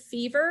gets a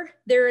fever,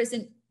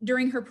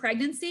 during her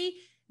pregnancy,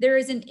 there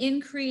is an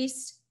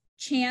increased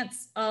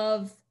chance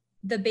of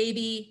the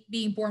baby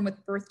being born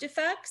with birth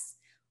defects.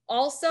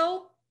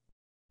 Also,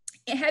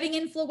 having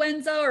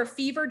influenza or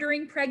fever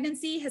during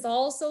pregnancy has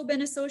also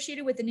been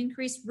associated with an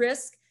increased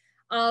risk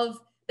of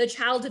the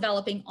child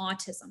developing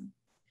autism.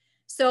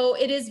 So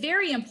it is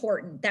very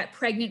important that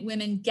pregnant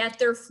women get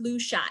their flu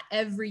shot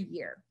every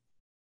year.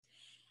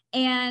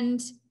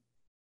 And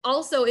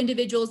also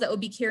individuals that will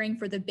be caring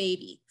for the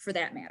baby for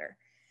that matter.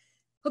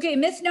 Okay,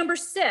 myth number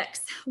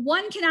 6,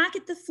 one cannot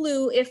get the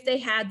flu if they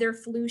had their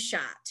flu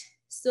shot.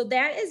 So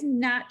that is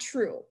not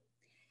true.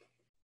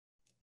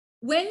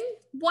 When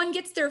one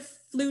gets their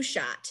flu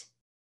shot,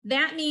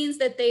 that means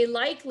that they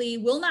likely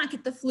will not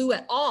get the flu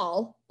at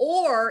all,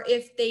 or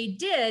if they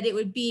did, it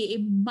would be a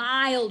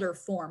milder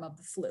form of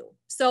the flu.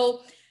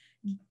 So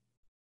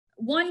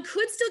one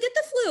could still get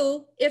the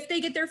flu if they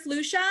get their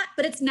flu shot,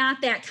 but it's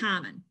not that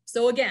common.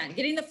 So again,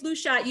 getting the flu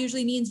shot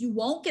usually means you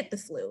won't get the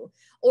flu,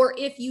 or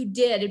if you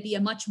did, it'd be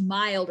a much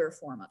milder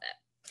form of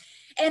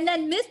it. And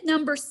then myth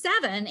number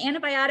 7,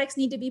 antibiotics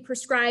need to be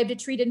prescribed to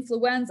treat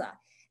influenza.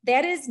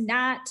 That is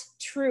not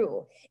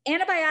true.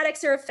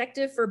 Antibiotics are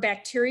effective for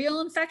bacterial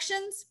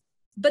infections,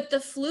 but the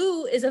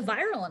flu is a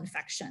viral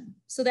infection.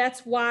 So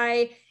that's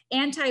why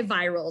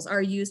antivirals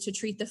are used to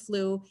treat the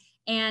flu,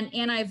 and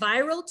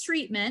antiviral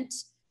treatment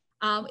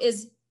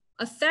is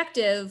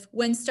effective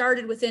when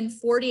started within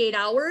 48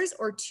 hours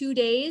or 2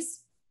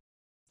 days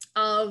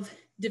of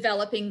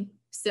developing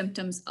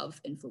symptoms of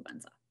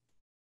influenza.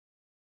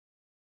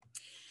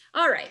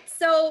 All right,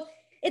 so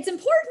it's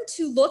important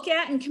to look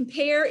at and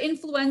compare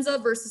influenza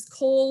versus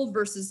cold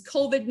versus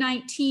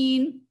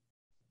COVID-19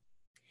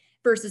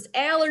 versus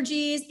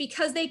allergies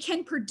because they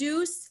can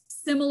produce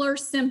similar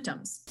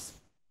symptoms.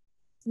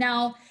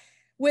 Now,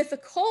 with a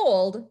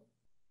cold,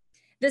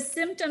 the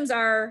symptoms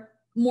are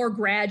more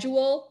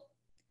gradual,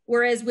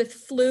 whereas with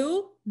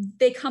flu,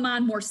 they come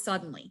on more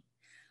suddenly.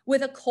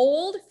 With a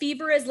cold,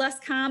 fever is less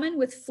common.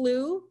 With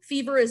flu,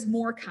 fever is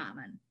more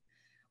common.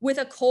 With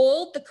a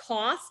cold, the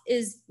cough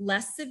is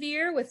less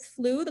severe. With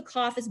flu, the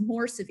cough is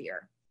more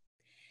severe.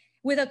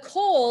 With a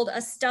cold,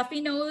 a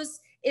stuffy nose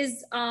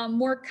is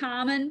more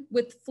common.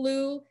 With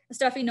flu, a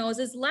stuffy nose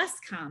is less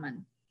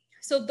common.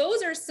 So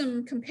those are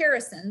some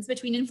comparisons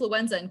between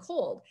influenza and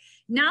cold.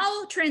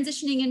 Now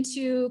transitioning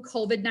into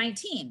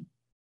COVID-19.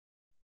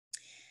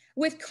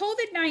 With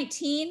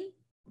COVID-19,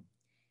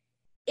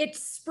 it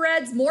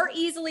spreads more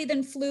easily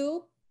than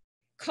flu,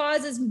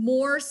 causes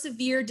more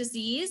severe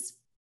disease,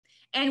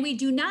 and we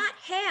do not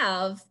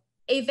have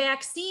a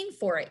vaccine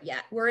for it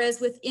yet, whereas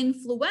with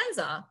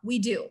influenza, we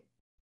do.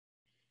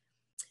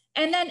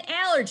 And then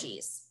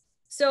allergies.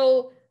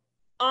 So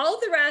all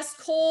the rest,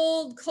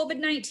 cold,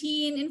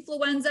 COVID-19,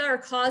 influenza are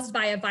caused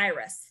by a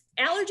virus.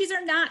 Allergies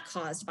are not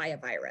caused by a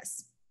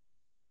virus.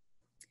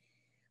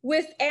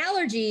 With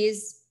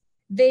allergies,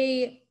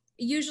 they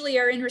usually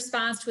are in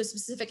response to a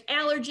specific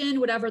allergen,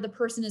 whatever the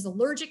person is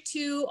allergic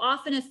to,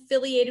 often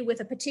affiliated with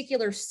a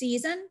particular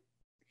season.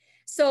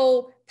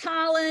 So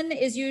pollen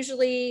is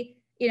usually,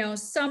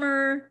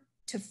 summer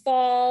to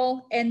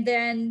fall, and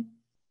then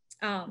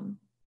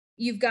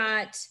you've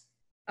got,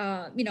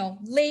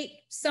 late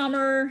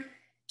summer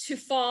to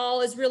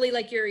fall is really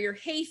like your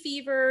hay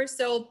fever.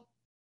 So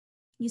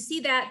you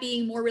see that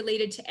being more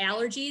related to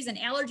allergies, and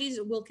allergies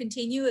will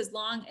continue as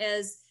long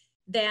as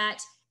that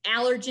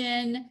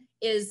allergen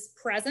is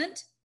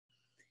present.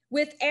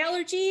 With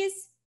allergies,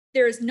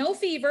 there is no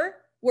fever,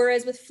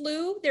 whereas with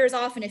flu, there's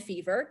often a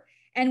fever.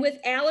 And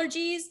with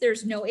allergies,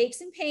 there's no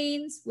aches and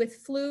pains. With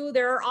flu,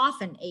 there are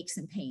often aches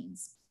and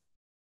pains.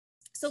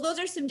 So those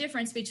are some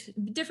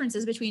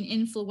differences between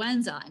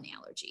influenza and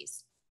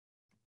allergies.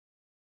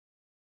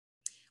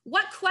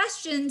 What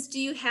questions do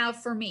you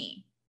have for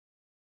me?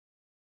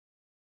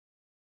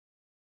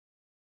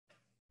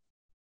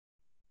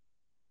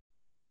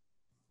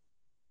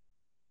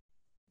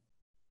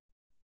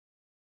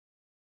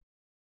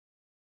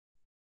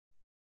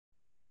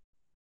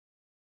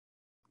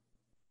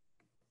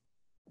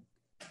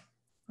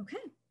 Okay,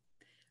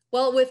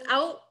 well,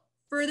 without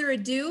further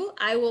ado,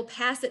 I will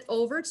pass it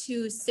over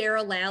to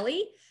Sarah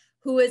Lally,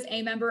 who is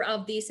a member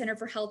of the Center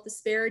for Health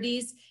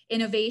Disparities,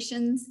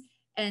 Innovations,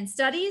 and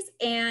Studies,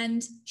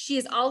 and she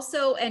is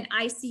also an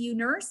ICU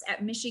nurse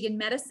at Michigan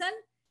Medicine.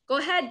 Go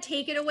ahead,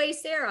 take it away,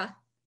 Sarah.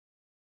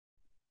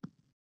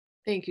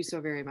 Thank you so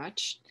very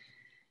much.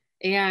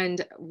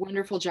 And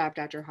wonderful job,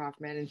 Dr.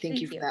 Hoffman. And thank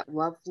you for that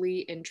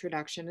lovely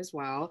introduction as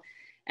well.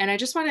 And I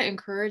just want to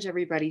encourage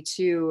everybody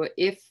to,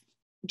 if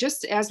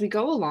just as we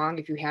go along,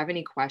 if you have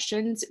any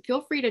questions,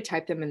 feel free to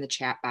type them in the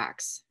chat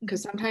box,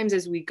 because sometimes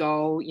as we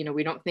go, you know,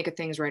 we don't think of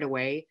things right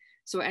away.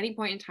 So at any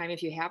point in time,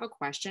 if you have a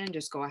question,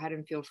 just go ahead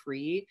and feel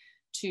free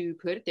to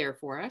put it there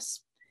for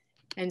us.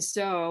 And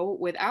so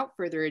without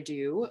further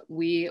ado,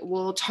 we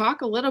will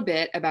talk a little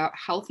bit about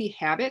healthy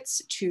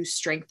habits to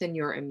strengthen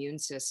your immune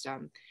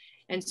system.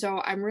 And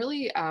so I'm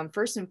really,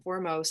 first and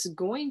foremost,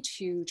 going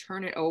to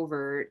turn it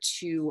over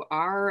to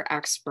our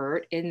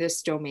expert in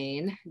this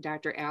domain,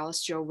 Dr.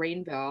 Alice Jo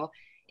Rainville,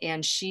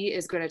 and she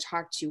is going to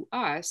talk to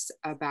us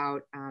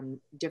about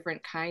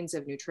different kinds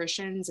of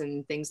nutritions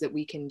and things that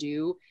we can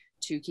do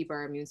to keep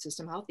our immune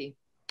system healthy.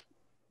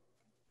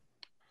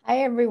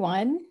 Hi,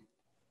 everyone.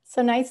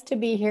 So nice to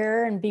be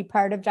here and be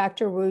part of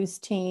Dr. Wu's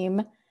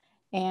team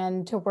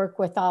and to work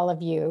with all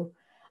of you.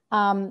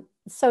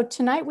 So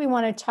tonight we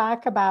want to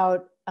talk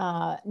about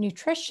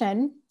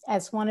nutrition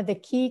as one of the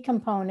key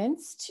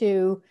components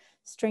to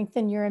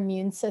strengthen your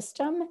immune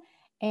system.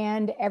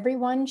 And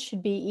everyone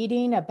should be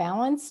eating a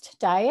balanced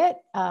diet.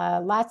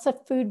 Lots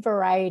of food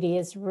variety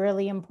is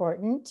really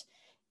important.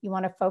 You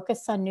want to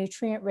focus on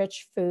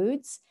nutrient-rich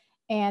foods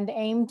and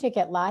aim to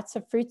get lots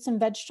of fruits and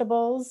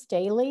vegetables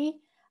daily,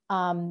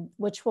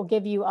 which will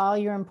give you all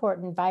your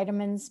important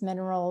vitamins,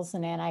 minerals,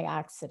 and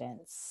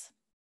antioxidants.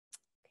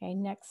 Okay,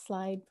 next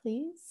slide,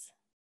 please.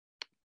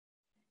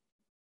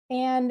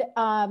 And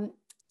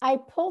I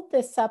pulled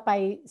this up.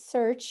 I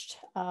searched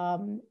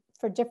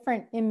for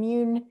different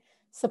immune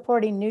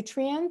supporting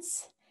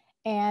nutrients,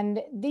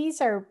 and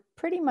these are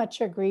pretty much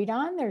agreed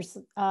on. There's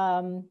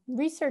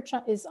research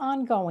is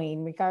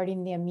ongoing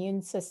regarding the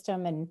immune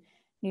system and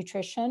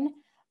nutrition,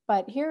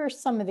 but here are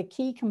some of the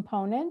key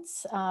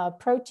components.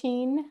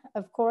 Protein,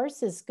 of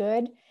course, is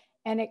good,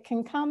 and it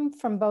can come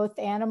from both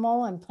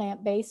animal and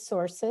plant-based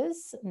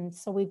sources. And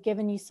so we've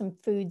given you some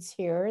foods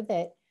here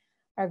that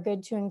are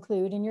good to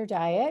include in your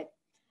diet.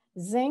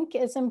 Zinc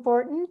is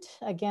important.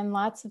 Again,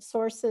 lots of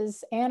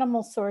sources.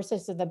 Animal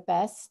sources are the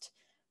best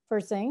for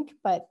zinc,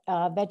 but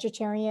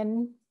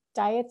vegetarian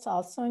diets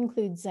also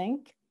include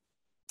zinc.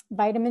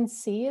 Vitamin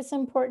C is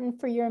important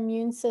for your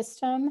immune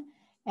system.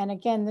 And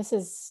again, this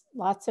is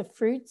lots of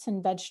fruits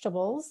and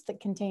vegetables that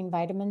contain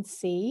vitamin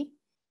C.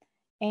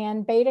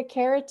 And beta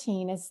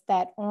carotene is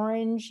that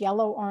orange,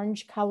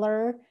 yellow-orange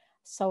color.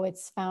 So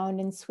it's found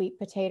in sweet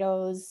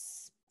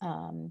potatoes,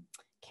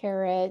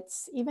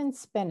 carrots, even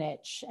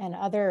spinach, and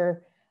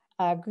other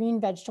green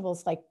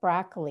vegetables like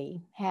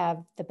broccoli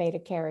have the beta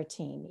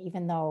carotene,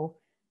 even though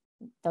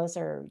those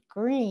are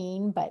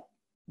green, but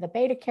the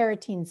beta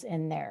carotene's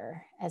in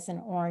there as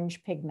an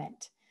orange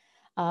pigment.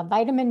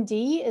 Vitamin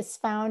D is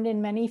found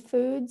in many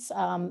foods,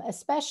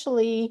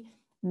 especially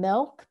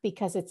milk,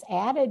 because it's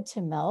added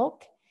to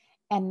milk.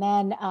 And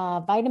then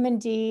vitamin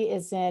D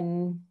is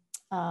in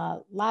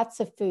lots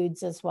of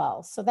foods as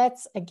well. So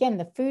that's, again,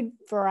 the food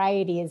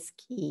variety is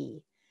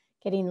key.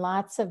 Getting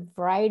lots of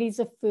varieties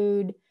of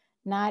food,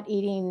 not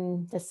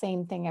eating the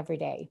same thing every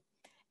day.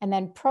 And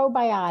then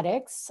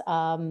probiotics,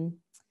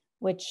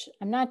 which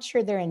I'm not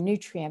sure they're a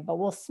nutrient, but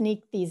we'll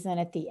sneak these in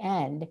at the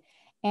end.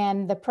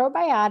 And the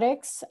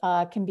probiotics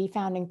can be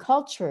found in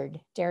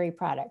cultured dairy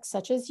products,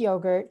 such as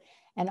yogurt,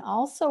 and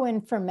also in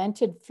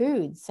fermented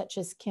foods, such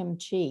as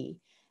kimchi.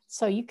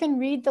 So you can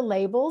read the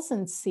labels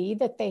and see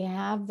that they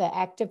have the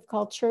active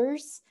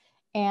cultures,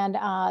 and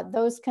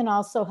those can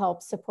also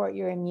help support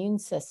your immune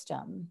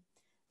system.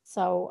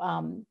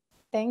 So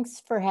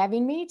thanks for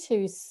having me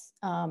to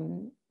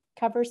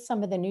cover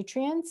some of the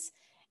nutrients.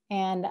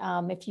 And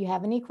if you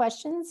have any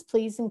questions,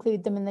 please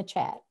include them in the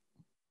chat.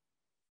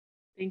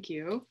 Thank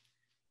you.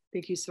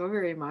 Thank you so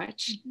very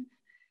much.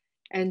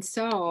 And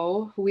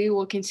so we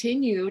will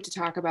continue to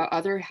talk about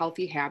other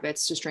healthy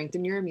habits to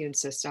strengthen your immune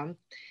system.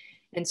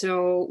 And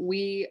so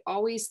we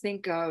always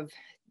think of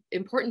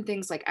important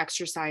things like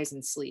exercise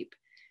and sleep.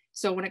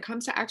 So when it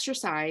comes to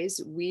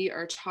exercise, we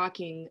are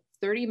talking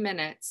 30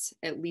 minutes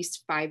at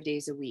least 5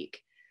 days a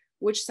week,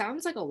 which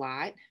sounds like a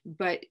lot,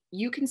 but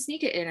you can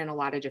sneak it in a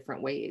lot of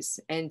different ways.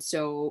 And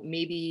so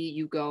maybe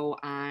you go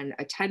on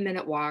a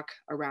 10-minute walk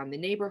around the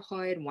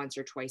neighborhood once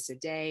or twice a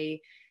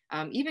day.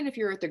 Even if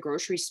you're at the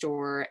grocery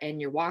store and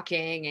you're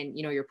walking and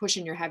you're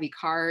pushing your heavy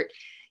cart,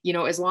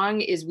 as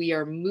long as we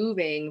are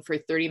moving for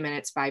 30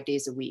 minutes, 5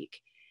 days a week.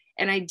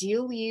 And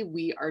ideally,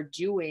 we are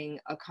doing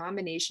a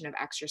combination of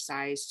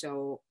exercise.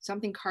 So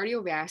something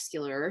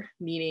cardiovascular,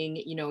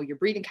 meaning, you're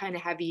breathing kind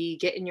of heavy,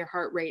 getting your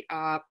heart rate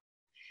up,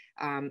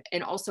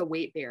 and also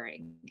weight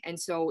bearing. And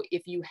so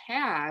if you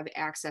have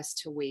access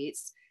to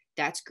weights,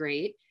 that's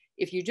great.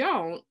 If you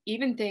don't,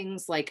 even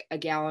things like a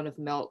gallon of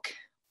milk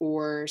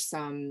or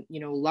some,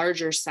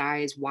 larger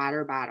size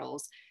water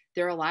bottles,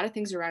 there are a lot of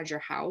things around your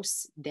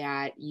house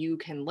that you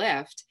can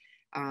lift,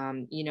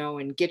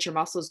 and get your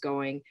muscles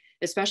going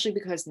especially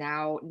because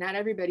now not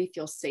everybody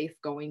feels safe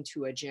going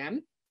to a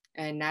gym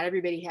and not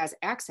everybody has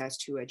access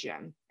to a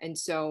gym. And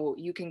so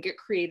you can get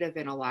creative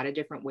in a lot of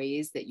different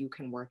ways that you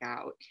can work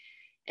out.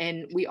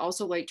 And we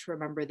also like to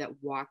remember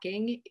that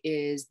walking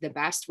is the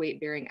best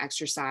weight-bearing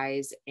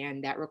exercise,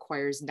 and that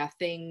requires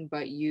nothing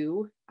but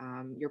you.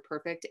 You're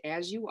perfect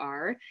as you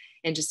are,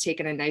 and just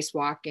taking a nice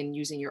walk and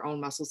using your own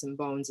muscles and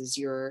bones as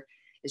your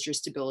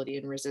stability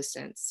and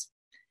resistance.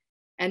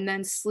 And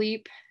then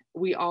sleep,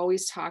 we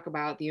always talk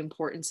about the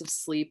importance of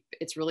sleep.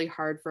 It's really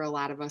hard for a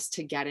lot of us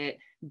to get it,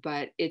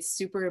 but it's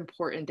super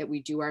important that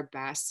we do our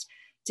best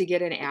to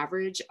get an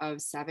average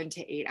of 7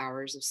 to 8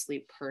 hours of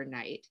sleep per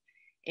night.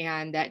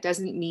 And that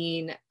doesn't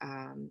mean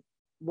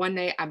one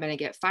night I'm going to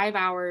get 5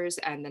 hours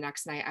and the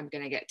next night I'm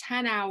going to get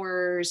 10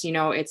 hours. You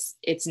know, it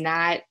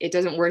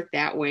doesn't work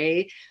that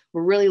way.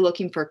 We're really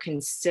looking for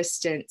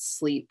consistent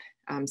sleep,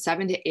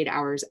 7 to 8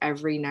 hours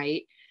every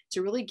night,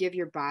 to really give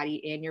your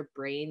body and your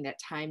brain that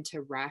time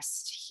to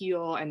rest,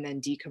 heal, and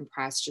then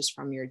decompress just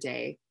from your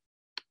day.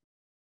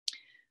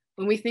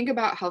 When we think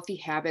about healthy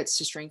habits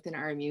to strengthen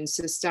our immune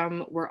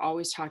system, we're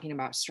always talking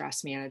about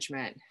stress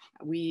management.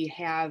 We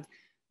have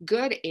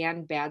good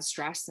and bad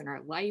stress in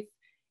our life.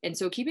 And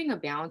so keeping a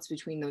balance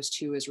between those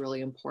two is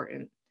really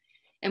important.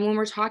 And when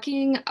we're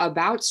talking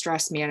about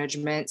stress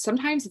management,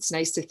 sometimes it's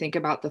nice to think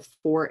about the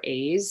 4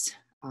 A's: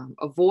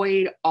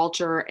 avoid,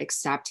 alter,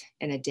 accept,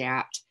 and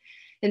adapt.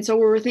 And so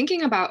when we're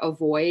thinking about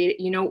avoid,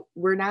 you know,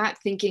 we're not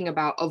thinking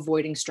about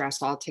avoiding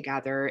stress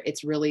altogether.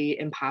 It's really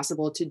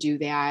impossible to do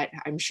that.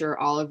 I'm sure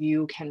all of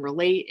you can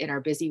relate in our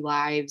busy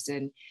lives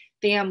and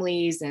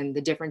families and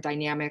the different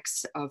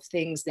dynamics of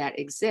things that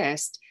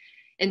exist.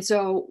 And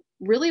so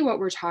really what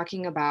we're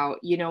talking about,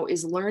 you know,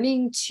 is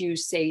learning to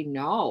say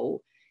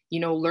no, you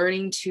know,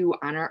 learning to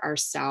honor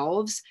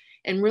ourselves,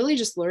 and really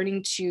just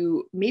learning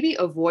to maybe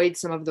avoid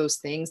some of those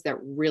things that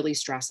really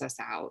stress us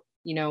out.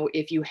 You know,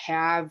 if you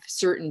have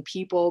certain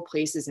people,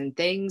 places, and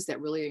things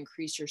that really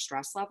increase your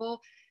stress level,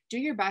 do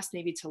your best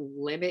maybe to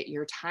limit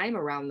your time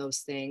around those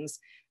things.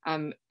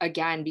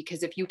 Again,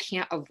 because if you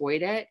can't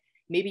avoid it,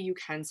 maybe you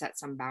can set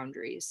some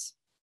boundaries.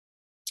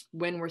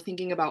 When we're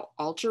thinking about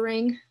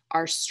altering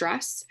our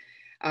stress,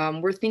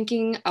 we're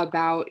thinking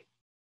about,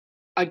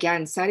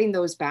 again, setting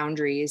those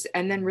boundaries,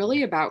 and then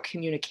really about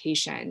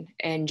communication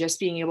and just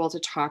being able to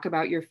talk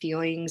about your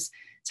feelings,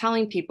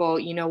 telling people,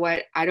 you know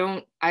what, I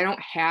don't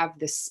have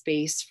the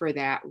space for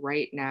that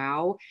right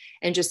now,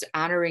 and just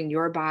honoring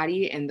your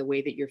body and the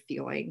way that you're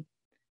feeling.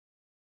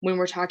 When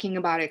we're talking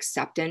about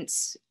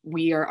acceptance,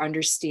 we are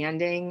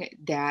understanding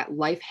that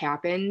life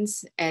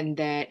happens and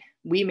that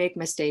we make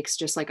mistakes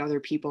just like other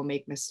people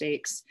make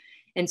mistakes.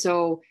 And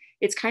so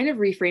it's kind of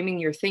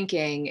reframing your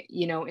thinking,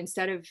 you know,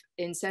 instead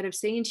of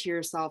saying to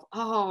yourself,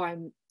 oh,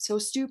 I'm so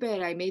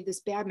stupid, I made this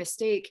bad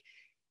mistake,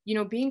 you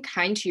know, being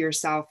kind to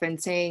yourself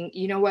and saying,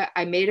 you know what,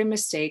 I made a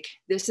mistake.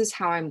 This is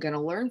how I'm going to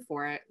learn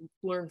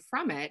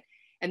from it.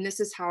 And this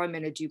is how I'm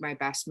going to do my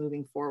best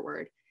moving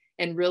forward.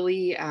 And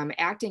really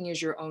acting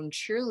as your own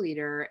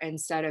cheerleader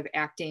instead of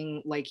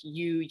acting like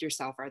you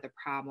yourself are the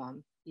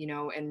problem, you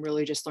know, and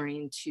really just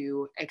learning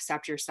to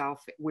accept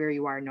yourself where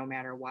you are no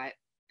matter what.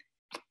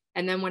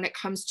 And then when it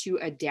comes to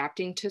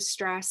adapting to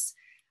stress,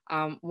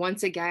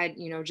 once again,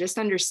 you know, just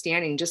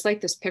understanding, just like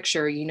this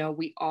picture, you know,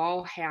 we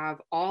all have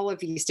all of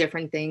these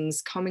different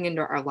things coming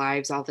into our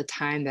lives all the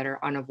time that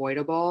are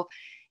unavoidable.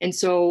 And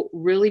so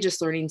really just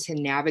learning to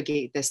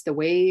navigate this the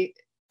way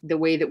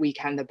that we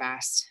can the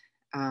best.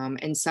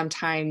 And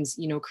sometimes,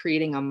 you know,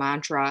 creating a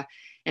mantra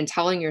and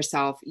telling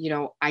yourself, you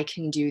know, I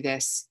can do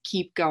this,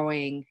 keep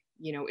going,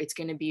 you know, it's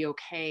going to be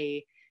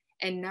okay.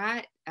 And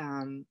not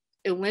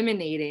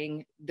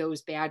eliminating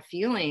those bad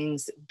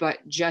feelings,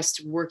 but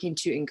just working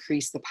to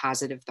increase the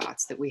positive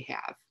thoughts that we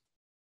have.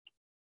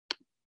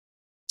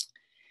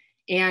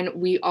 And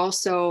we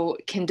also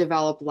can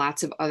develop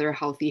lots of other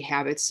healthy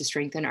habits to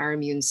strengthen our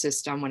immune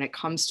system when it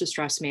comes to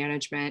stress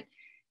management,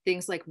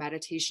 things like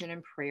meditation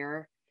and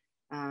prayer.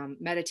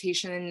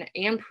 Meditation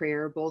and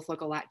prayer both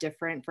look a lot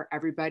different for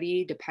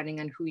everybody, depending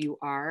on who you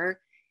are.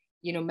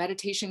 You know,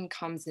 meditation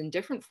comes in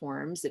different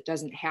forms. It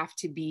doesn't have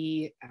to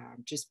be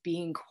just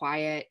being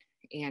quiet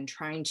and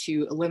trying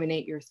to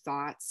eliminate your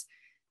thoughts.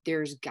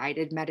 There's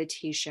guided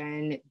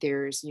meditation.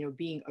 There's, you know,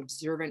 being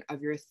observant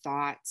of your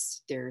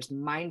thoughts. There's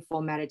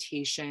mindful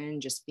meditation,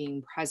 just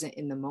being present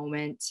in the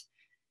moment,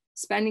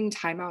 spending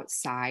time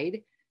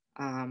outside,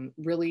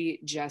 really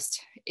just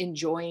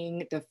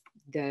enjoying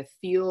the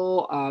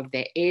feel of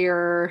the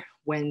air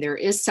when there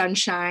is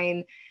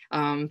sunshine,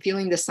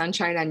 feeling the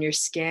sunshine on your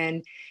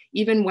skin,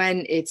 even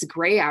when it's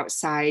gray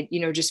outside, you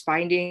know, just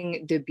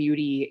finding the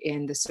beauty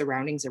in the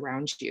surroundings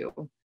around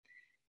you.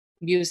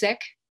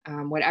 Music,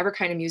 whatever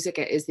kind of music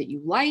it is that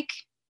you like.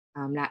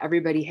 Not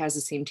everybody has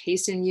the same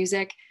taste in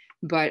music,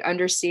 but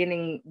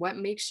understanding what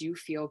makes you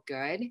feel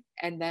good,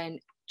 and then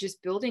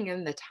just building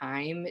in the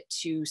time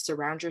to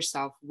surround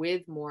yourself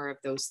with more of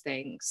those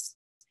things.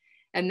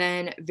 And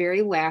then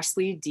very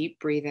lastly, deep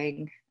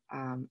breathing.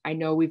 I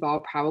know we've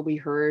all probably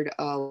heard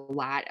a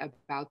lot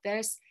about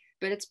this,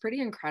 but it's pretty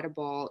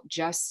incredible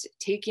just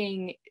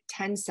taking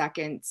 10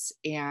 seconds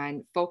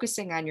and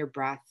focusing on your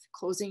breath,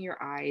 closing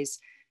your eyes,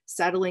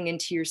 settling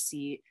into your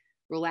seat,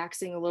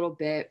 relaxing a little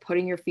bit,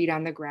 putting your feet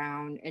on the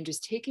ground, and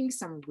just taking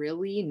some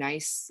really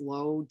nice,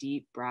 slow,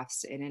 deep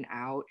breaths in and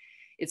out.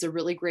 It's a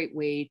really great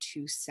way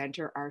to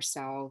center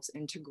ourselves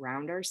and to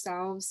ground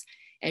ourselves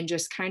and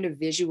just kind of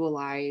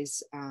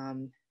visualize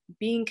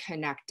being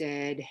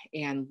connected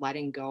and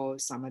letting go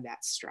of some of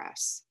that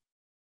stress.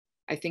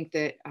 I think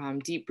that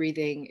deep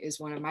breathing is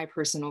one of my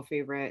personal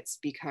favorites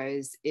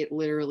because it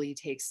literally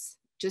takes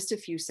just a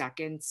few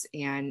seconds,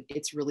 and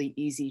it's really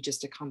easy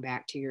just to come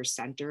back to your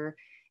center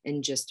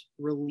and just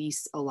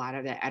release a lot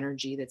of that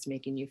energy that's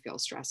making you feel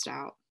stressed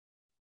out.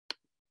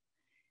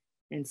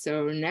 And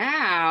so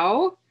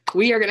now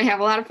we are going to have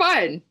a lot of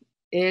fun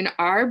in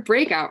our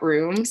breakout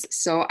rooms.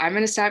 So I'm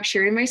going to stop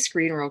sharing my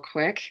screen real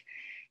quick.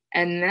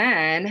 And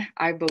then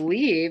I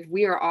believe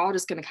we are all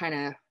just going to kind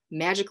of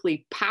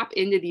magically pop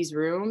into these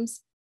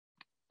rooms.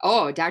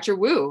 Oh, Dr.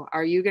 Wu,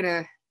 are you going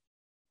to,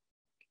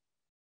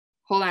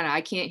 hold on,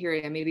 I can't hear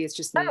you. Maybe it's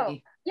just me. Oh,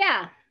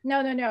 yeah.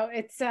 No.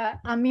 It's a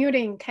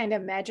unmuting kind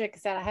of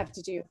magic that I have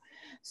to do.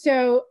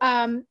 So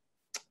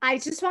I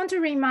just want to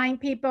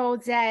remind people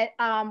that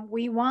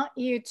we want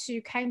you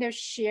to kind of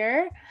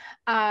share,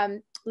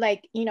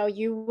 like, you know,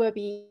 you will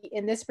be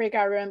in this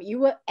breakout room, you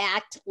will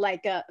act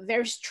like a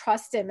very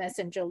trusted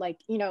messenger, like,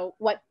 you know,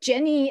 what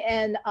Jenny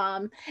and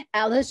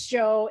Alice,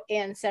 Joe,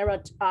 and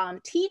Sarah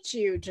teach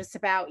you just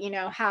about, you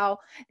know, how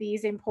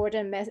these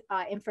important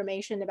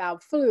information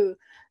about food.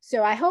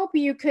 So I hope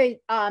you could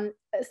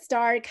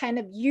start kind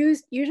of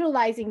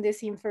utilizing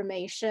this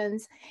information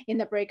in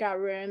the breakout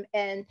room.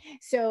 And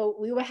so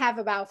we will have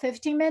about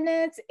 15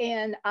 minutes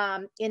in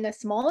the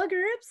smaller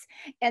groups,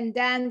 and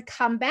then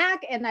come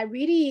back. And I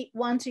really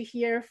want to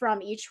hear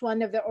from each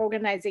one of the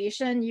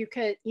organization. You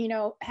could, you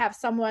know, have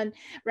someone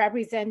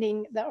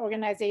representing the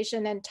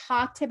organization and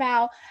talked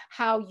about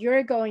how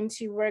you're going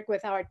to work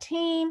with our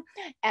team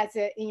as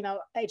a, you know,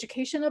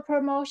 educational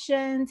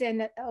promotions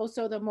and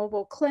also the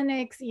mobile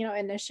clinics, you know,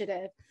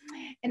 initiative.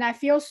 And I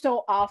feel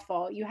so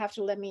awful. You have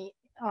to let me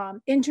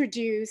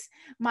introduce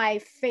my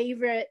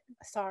favorite,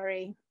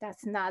 sorry,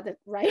 that's not the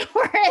right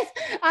word.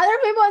 Other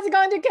people is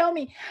going to kill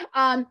me.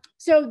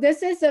 So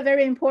this is a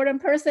very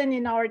important person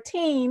in our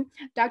team,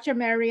 Dr.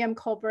 Miriam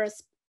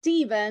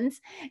Colbert-Stevens,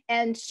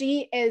 and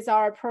she is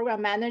our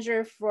program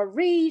manager for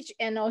REACH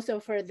and also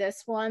for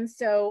this one.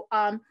 So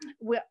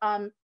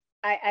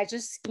I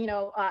just, you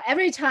know,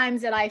 every time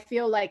that I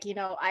feel like, you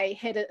know, I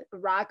hit a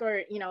rock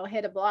or, you know,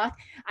 hit a block,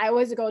 I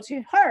always go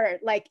to her.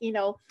 Like, you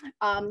know,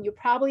 you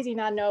probably did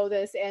not know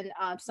this. And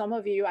some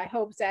of you, I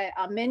hope that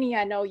many,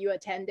 I know you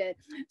attended.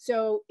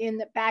 So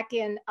back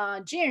in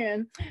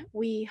June,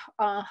 we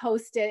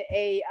hosted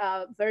a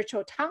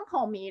virtual town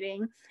hall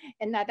meeting.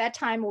 And at that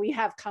time we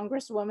have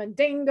Congresswoman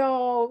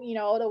Dingo, you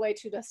know, all the way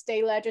to the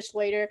state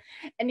legislator.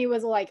 And it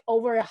was like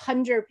over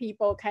 100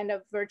 people kind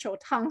of virtual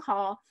town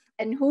hall.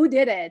 And who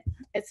did it?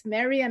 It's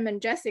Miriam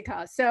and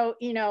Jessica. So,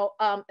 you know,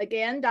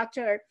 again,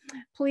 Dr.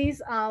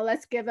 Please,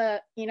 let's give a,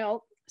 you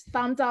know,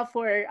 thumbs up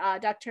for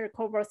Dr.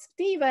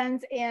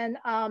 Colbert-Stevens. And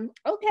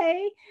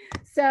okay,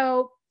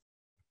 so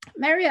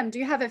Miriam, do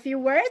you have a few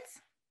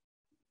words?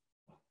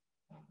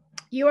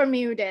 You are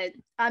muted.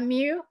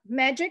 Unmute,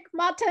 magic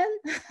button.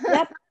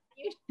 Yep,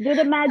 do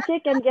the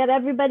magic and get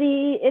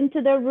everybody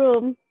into the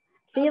room.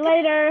 See you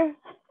later.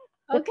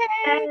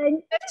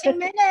 Okay, 15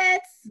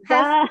 minutes.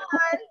 Have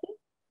fun.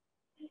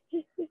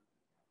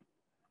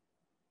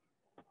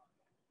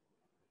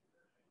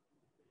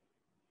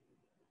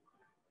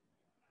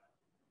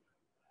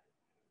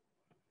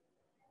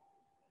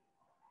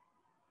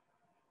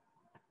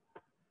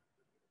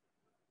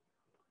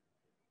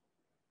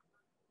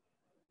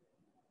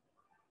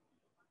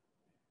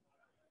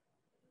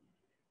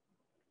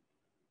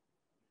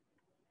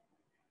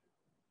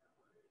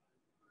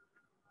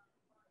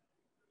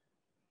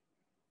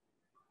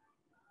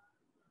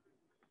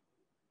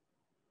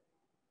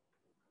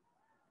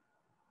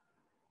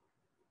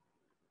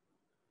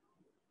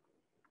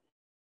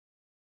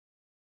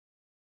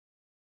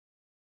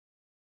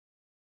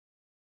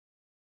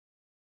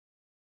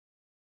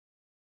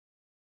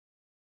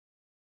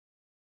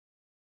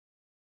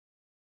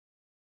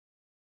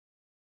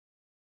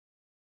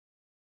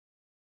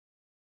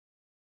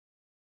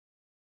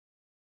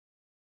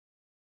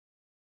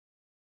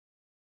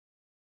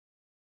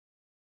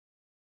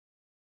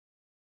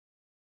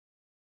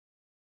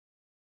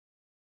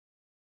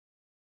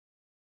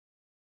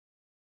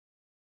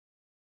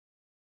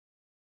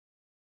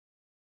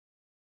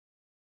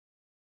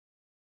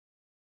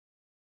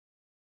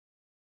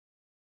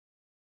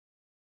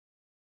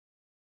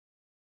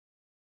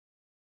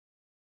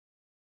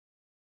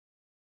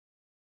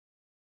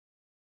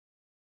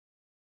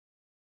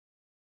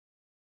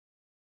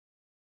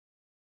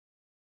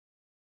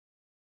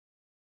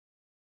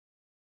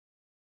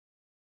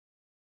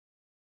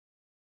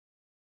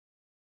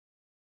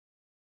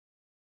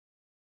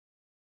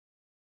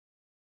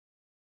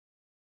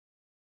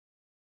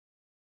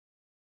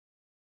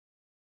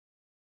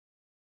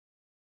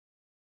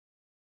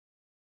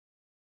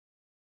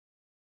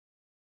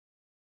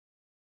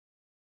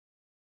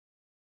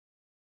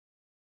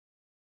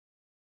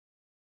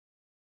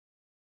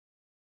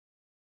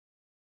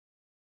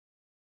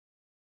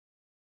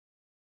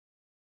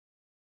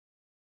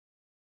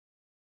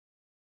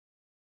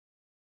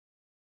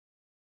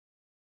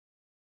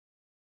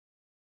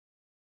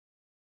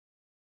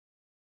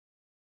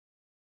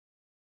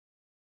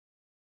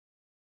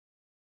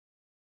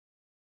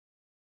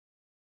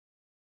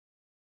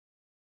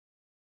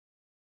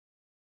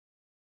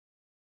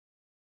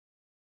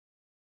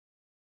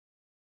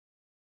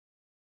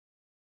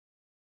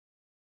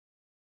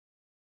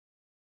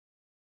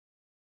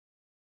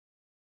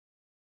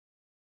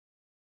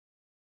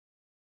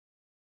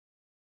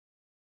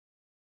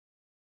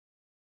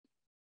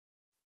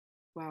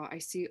 Well, I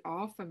see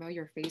all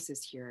familiar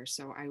faces here.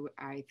 So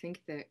I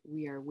think that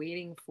we are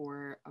waiting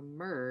for a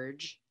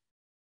merge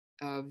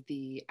of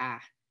the,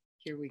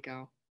 here we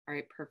go. All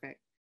right,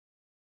 perfect.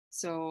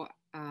 So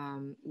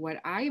what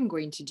I am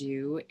going to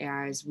do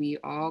as we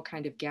all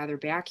kind of gather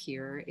back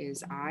here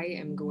is I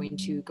am going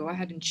to go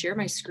ahead and share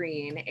my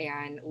screen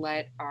and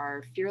let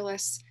our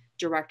fearless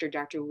director,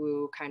 Dr.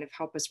 Wu, kind of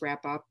help us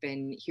wrap up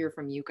and hear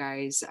from you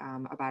guys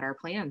about our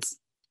plans.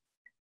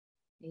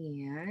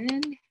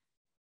 And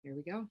here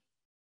we go.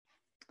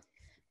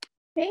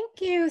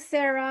 Thank you,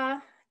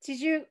 Sarah.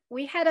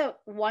 We had a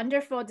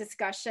wonderful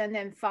discussion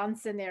and fun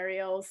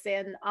scenarios.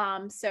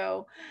 And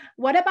so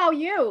what about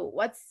you?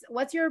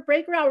 What's your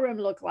breakout room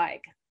look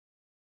like?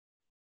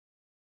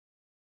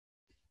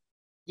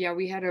 Yeah,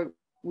 we had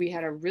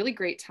a really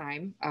great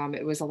time.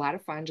 It was a lot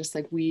of fun, just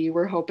like we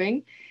were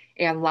hoping,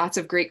 and lots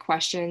of great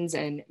questions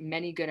and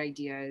many good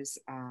ideas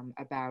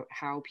about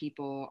how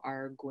people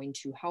are going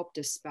to help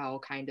dispel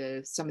kind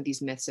of some of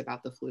these myths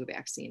about the flu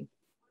vaccine.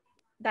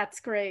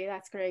 That's great.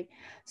 That's great.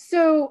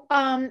 So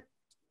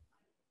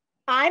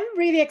I'm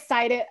really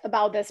excited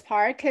about this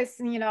part because,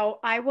 you know,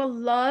 I would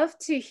love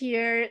to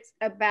hear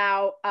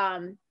about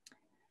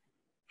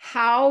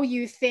how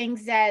you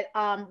think that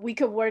we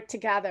could work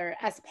together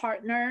as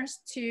partners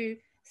to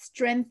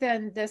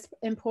strengthen this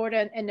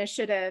important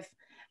initiative,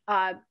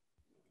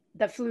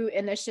 the flu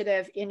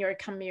initiative in your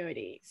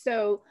community.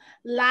 So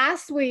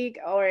last week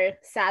or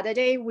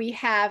Saturday, we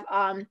have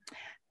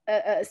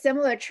a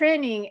similar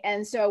training.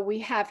 And so we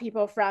have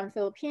people from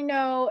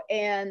Filipino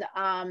and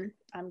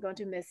I'm going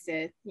to miss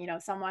it. You know,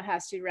 someone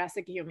has to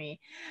rescue me.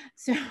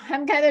 So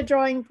I'm kind of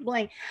drawing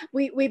blank.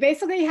 We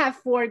basically have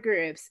 4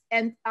 groups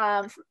and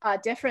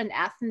different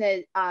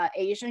ethnic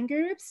Asian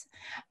groups.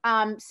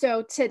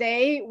 So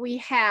today we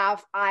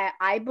have,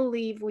 I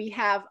believe we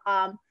have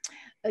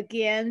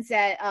again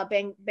that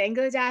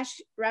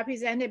Bangladesh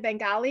represented,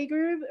 Bengali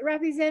group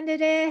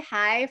represented it.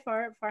 Hi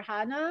for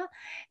Hannah.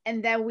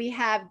 And then we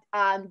have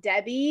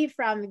Debbie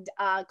from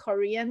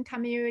Korean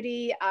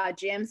community,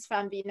 James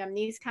from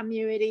Vietnamese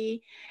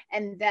community.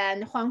 And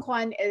then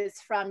Huan is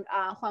from,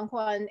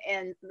 Huan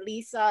and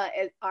Lisa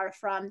are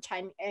from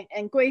Chinese,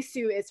 and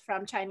Guisu is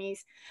from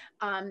Chinese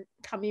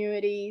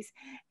communities.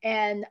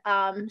 And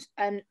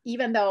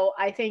even though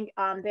I think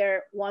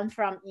they're one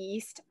from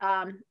East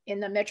in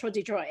the Metro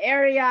Detroit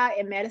area,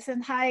 in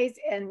Madison Heights,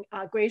 and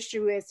Grace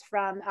Zhu is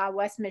from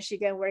West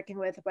Michigan, working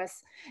with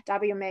West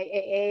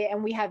WMAAA,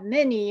 and we have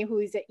Minnie, who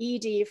is an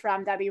ED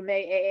from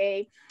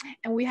WMAAA,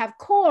 and we have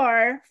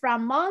Core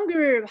from Hmong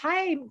Group.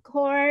 Hi,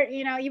 Core.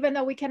 You know, even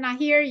though we cannot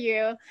hear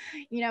you,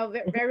 you know,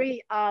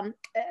 very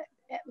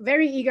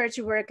very eager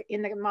to work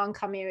in the Hmong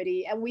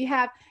community. And we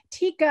have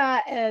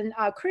Tika and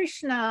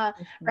Krishna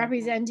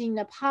representing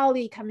the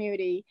Nepali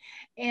community.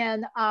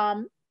 And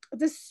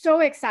this is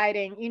so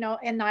exciting, you know,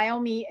 and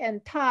Naomi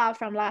and Ta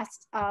from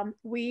last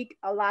week,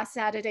 last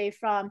Saturday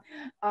from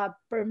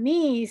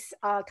Burmese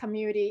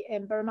community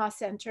in Burma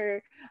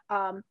Center,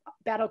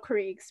 Battle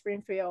Creek,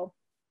 Springfield.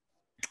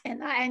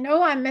 And I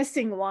know I'm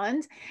missing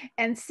one.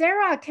 And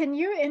Sarah, can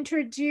you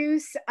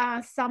introduce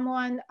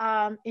someone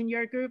in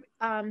your group?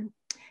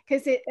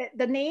 Because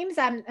the names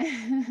I'm,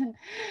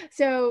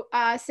 so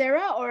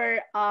Sarah, or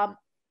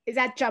is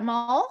that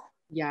Jamal?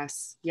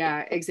 Yes,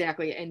 yeah,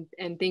 exactly.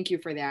 And thank you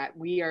for that.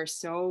 We are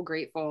so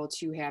grateful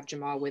to have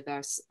Jamal with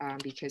us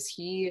because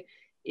he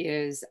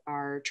is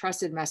our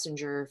trusted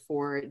messenger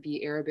for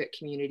the Arabic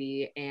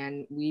community.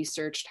 And we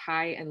searched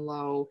high and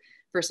low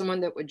for someone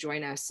that would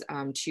join us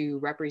to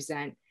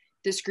represent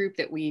this group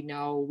that we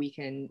know we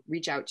can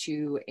reach out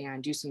to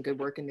and do some good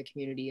work in the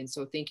community. And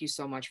so thank you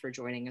so much for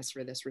joining us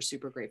for this. We're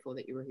super grateful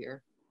that you were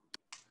here.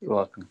 You're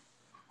welcome.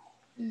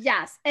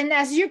 Yes. And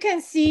as you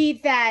can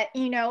see that,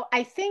 you know,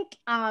 I think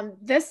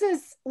this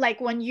is like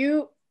when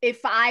you,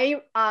 if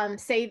I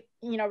say,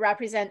 you know,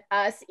 represent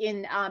us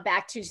in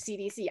back to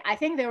CDC, I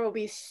think they will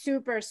be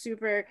super,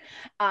 super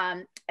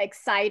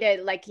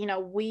excited. Like, you know,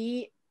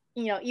 we,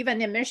 you know,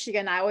 even in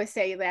Michigan, I always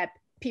say that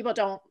people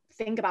don't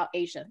think about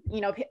Asian, you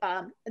know,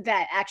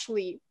 that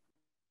actually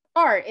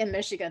are in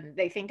Michigan.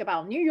 They think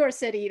about New York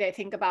City, they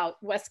think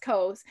about West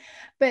Coast.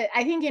 But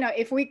I think, you know,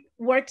 if we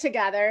work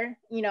together,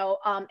 you know,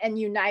 and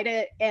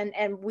united,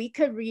 and we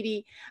could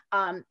really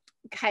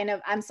kind of,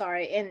 I'm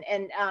sorry,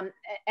 in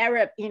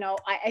Arab, you know,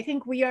 I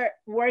think we are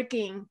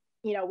working,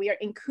 you know, we are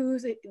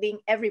including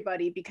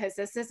everybody, because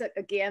this is,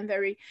 again,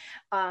 very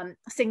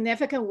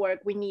significant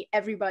work. We need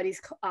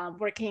everybody's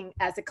working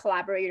as a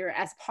collaborator,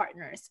 as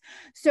partners.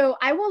 So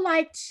I would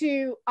like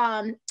to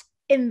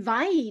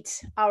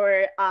invite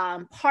our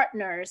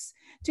partners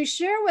to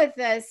share with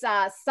us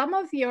some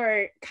of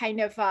your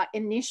kind of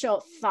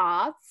initial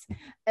thoughts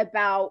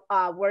about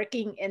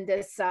working in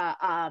this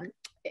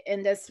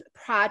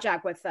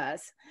project with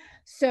us.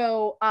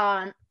 So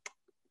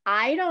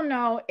I don't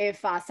know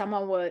if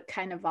someone would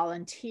kind of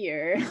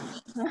volunteer,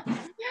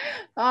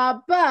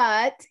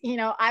 but, you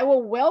know, I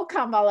will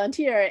welcome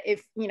volunteer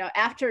if, you know,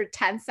 after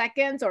 10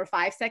 seconds or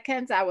 5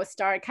 seconds, I will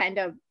start kind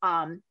of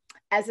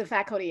as a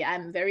faculty,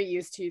 I'm very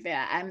used to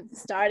that. I'm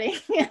starting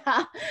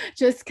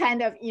just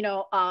kind of, you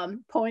know,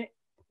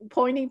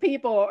 pointing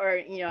people or,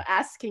 you know,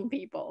 asking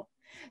people.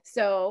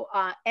 So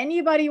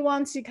anybody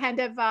wants to kind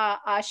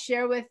of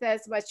share with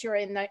us what's your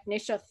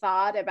initial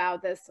thought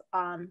about this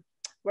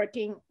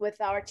working with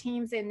our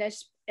teams in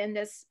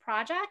this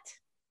project?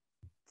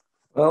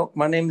 Well,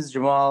 my name is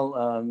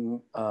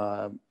Jamal,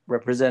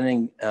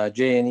 representing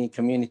J&E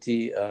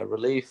Community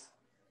Relief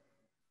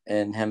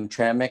in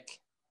Hamtramck.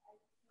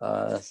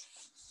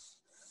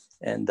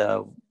 And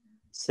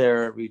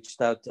Sarah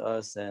reached out to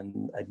us,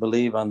 and I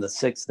believe on the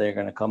 6th, they're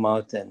gonna come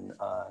out and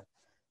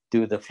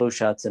do the flu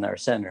shots in our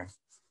center.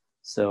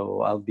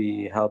 So I'll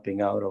be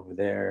helping out over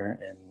there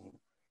in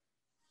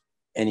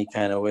any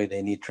kind of way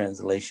they need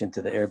translation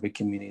to the Arabic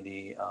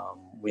community.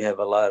 We have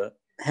a lot of,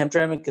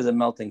 Hamtramck is a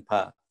melting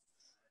pot.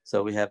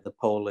 So we have the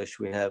Polish,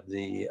 we have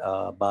the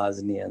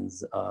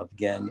Bosnians,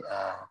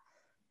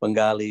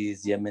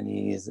 Bengalis,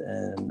 Yemenis,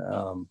 and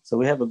so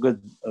we have a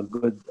good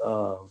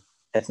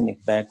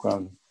ethnic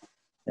background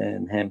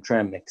in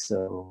Hamtramck.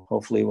 So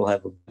hopefully we'll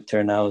have a good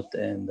turnout,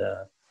 and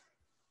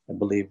I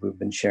believe we've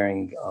been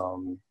sharing,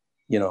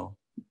 you know,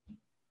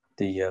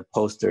 the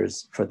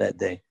posters for that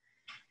day.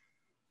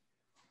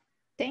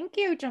 Thank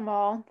you,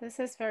 Jamal. This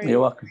is You're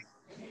welcome.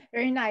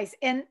 Very nice.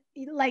 And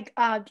like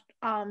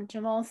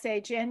Jamal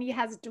said, Jenny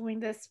has doing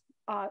this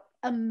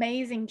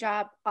amazing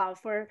job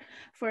for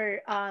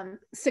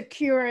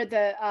secure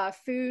the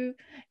food,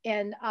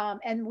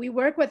 and we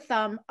work with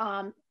them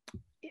to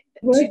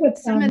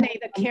disseminate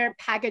the care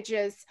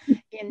packages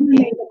in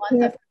the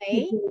month of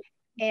May.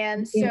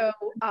 And so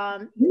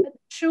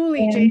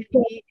truly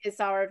JP is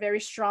our very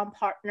strong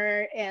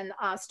partner, and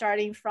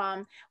starting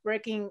from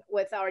working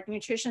with our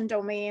nutrition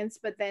domains,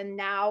 but then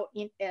now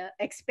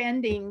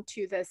expanding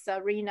to this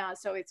arena.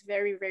 So it's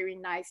very, very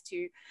nice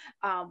to,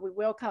 we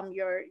welcome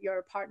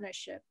your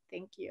partnership.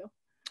 Thank you.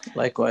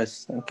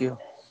 Likewise, thank you.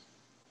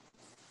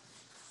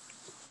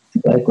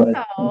 Likewise.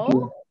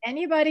 So,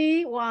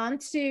 anybody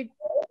want to?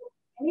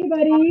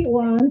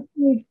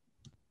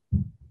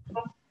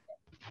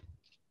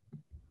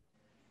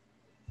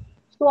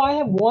 So I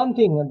have one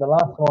thing, the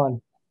last one.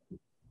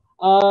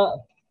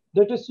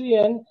 Dr.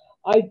 Tsu-Yin,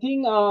 I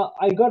think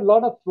I got a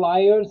lot of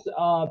flyers,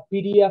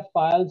 PDF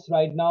files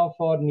right now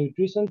for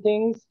nutrition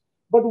things.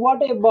 But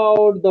what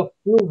about the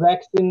flu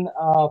vaccine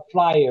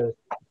flyers?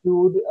 You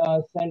would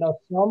send us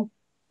some.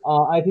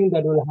 I think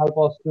that will help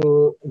us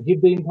to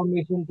give the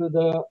information to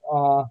the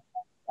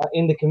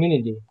in the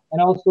community,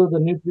 and also the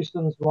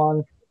nutrition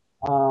one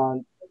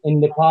in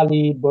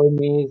Nepali,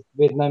 Burmese,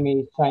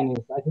 Vietnamese,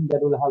 Chinese. I think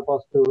that will help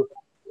us to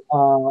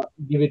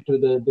give it to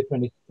the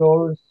different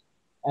stores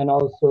and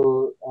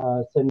also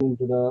sending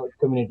to the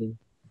community.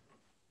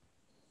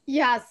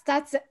 Yes,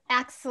 that's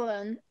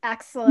excellent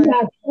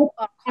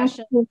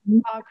question,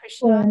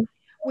 Krishna.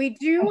 We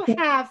do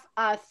have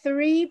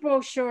 3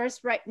 brochures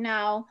right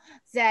now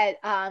that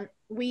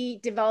we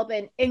develop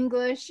in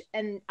English,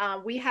 and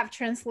we have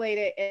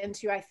translated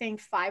into, I think,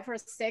 5 or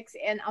 6.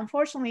 And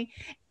unfortunately,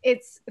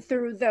 it's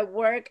through the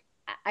work,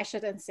 I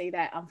shouldn't say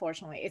that,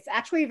 unfortunately. It's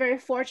actually very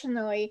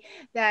fortunately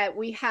that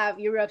we have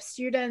Europe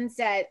students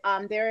that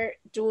they're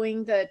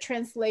doing the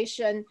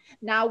translation.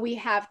 Now we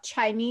have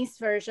Chinese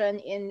version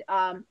in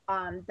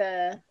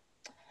the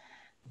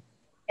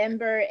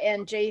Amber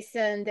and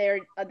Jason, they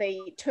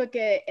took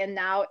it and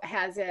now it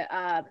has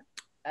a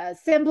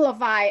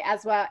simplify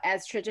as well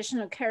as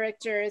traditional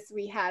characters.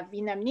 We have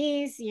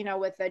Vietnamese, you know,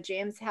 with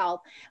James'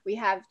 help. We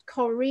have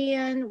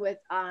Korean with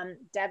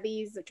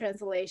Debbie's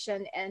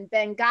translation, and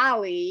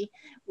Bengali,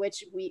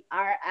 which we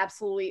are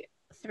absolutely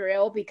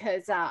thrilled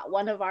because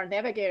one of our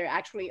navigators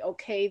actually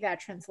okayed that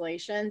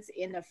translations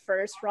in the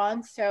first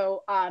run.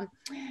 So I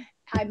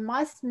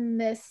must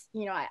miss,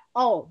 you know,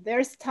 oh,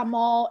 there's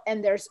Tamil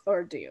and there's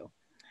Urdu.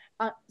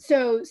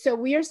 So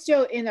we are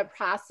still in the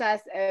process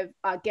of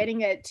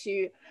getting it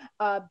to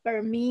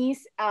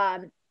Burmese,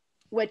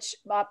 which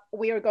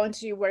we are going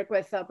to work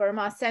with the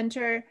Burma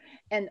Center.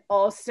 And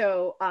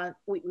also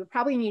we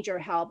probably need your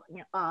help,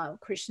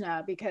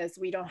 Krishna, because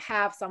we don't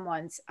have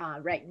someone's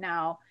right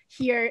now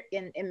here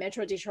in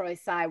Metro Detroit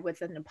side with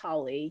the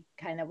Nepali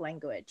kind of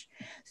language.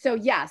 So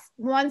yes,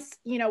 once,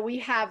 you know, we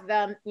have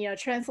them, you know,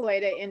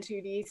 translated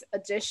into these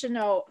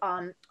additional,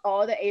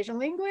 all the Asian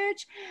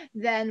language,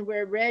 then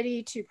we're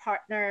ready to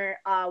partner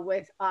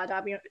with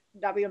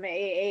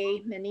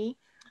WMAA Mini.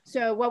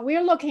 So what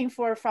we're looking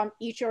for from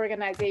each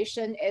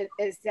organization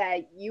is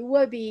that you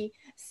will be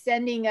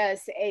sending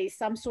us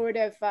some sort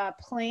of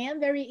plan,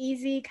 very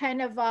easy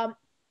kind of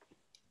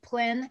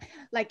plan,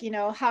 like, you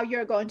know, how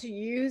you're going to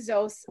use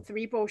those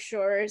 3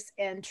 brochures,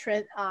 and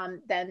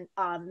then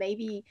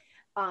maybe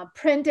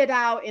print it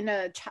out in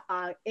a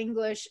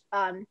English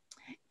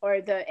or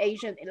the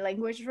Asian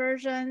language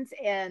versions.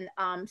 And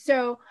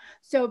so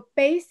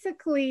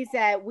basically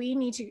that we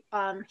need to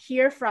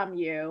hear from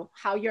you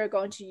how you're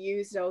going to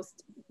use those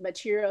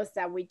materials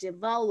that we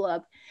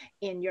develop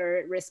in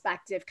your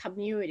respective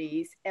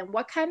communities, and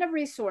what kind of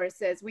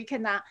resources. We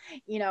cannot,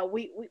 you know,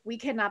 we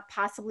cannot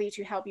possibly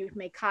to help you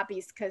make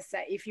copies, because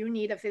if you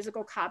need a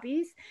physical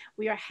copies,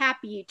 we are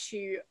happy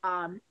to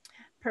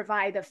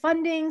provide the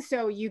funding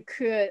so you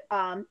could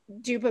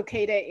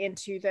duplicate it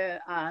into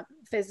the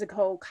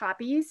physical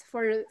copies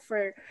for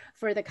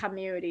the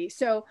community.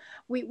 So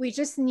we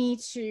just need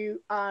to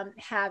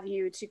have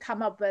you to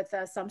come up with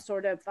some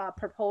sort of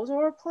proposal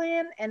or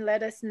plan, and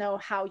let us know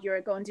how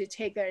you're going to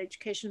take the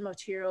education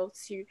material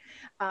to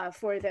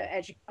for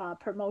the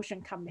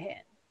promotion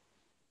campaign.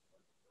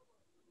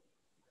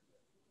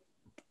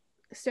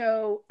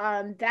 So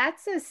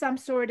that's some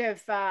sort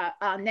of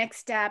next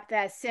step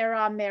that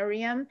Sarah,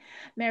 Miriam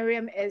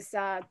is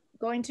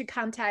going to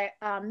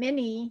contact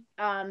Minnie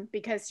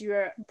because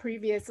you're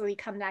previously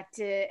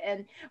connected,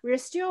 and we're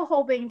still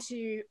hoping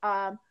to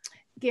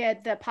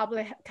get the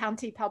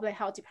county public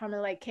health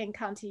department, like Kane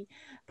County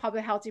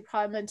Public Health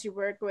Department, to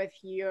work with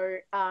your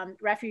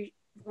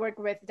work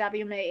with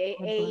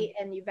WMAA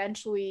and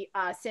eventually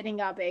setting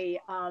up a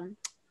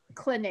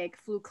clinic,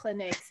 flu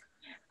clinics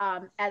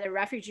at a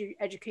refugee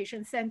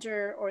education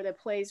center, or the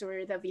place,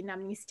 or the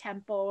Vietnamese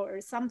temple, or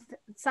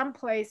some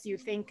place you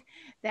think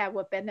that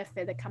would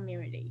benefit the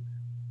community.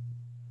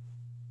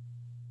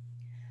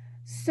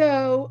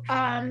 So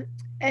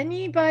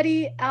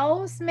anybody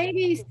else?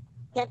 Maybe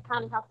Kent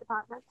County Health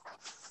Department.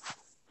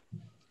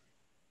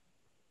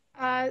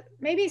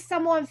 Maybe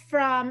someone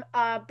from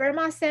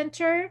Burma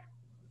Center.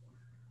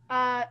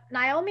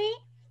 Naomi?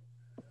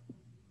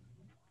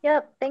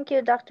 Yep, thank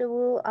you, Dr.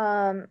 Wu.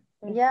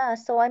 Yeah,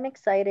 so I'm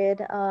excited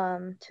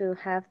to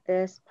have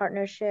this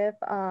partnership,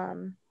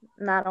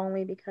 not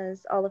only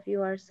because all of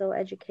you are so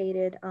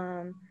educated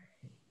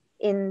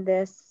in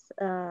this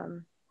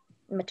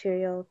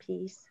material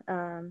piece.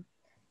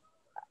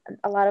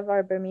 A lot of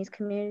our Burmese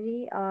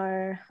community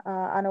are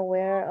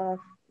unaware of,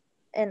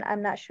 and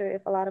I'm not sure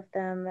if a lot of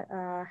them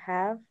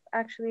have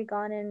actually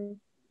gone and,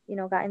 you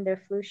know, gotten their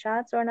flu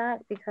shots or not,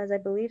 because I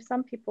believe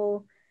some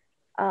people,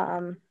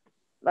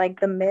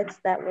 like the myths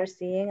that we're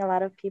seeing, a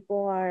lot of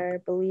people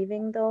are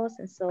believing those.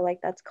 And so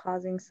like that's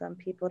causing some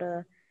people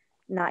to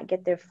not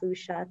get their flu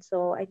shot.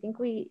 So I think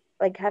we,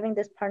 like, having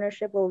this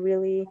partnership will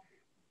really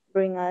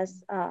bring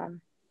us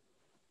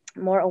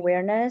more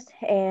awareness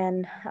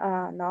and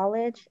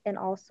knowledge. And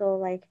also,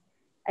 like,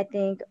 I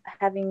think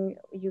having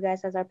you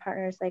guys as our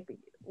partners, like,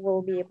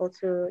 we'll be able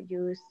to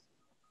use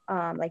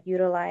like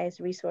utilize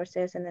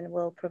resources, and then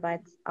we'll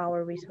provide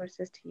our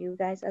resources to you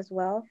guys as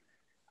well.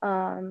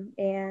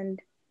 And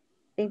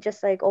I think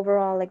just like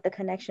overall, like the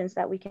connections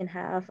that we can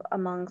have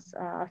amongst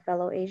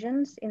fellow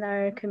Asians in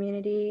our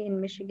community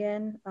in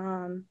Michigan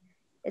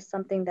is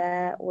something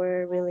that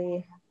we're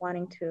really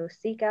wanting to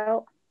seek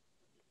out.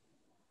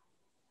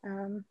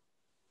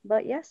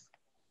 But yes.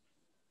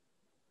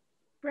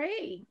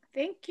 Great,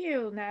 thank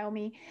you,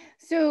 Naomi.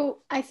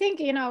 So I think,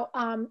 you know,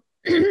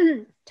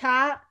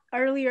 Todd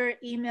earlier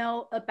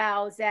email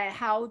about that,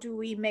 how do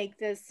we make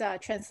this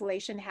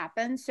translation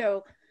happen?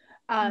 So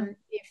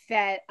if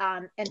that,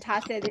 and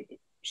Todd said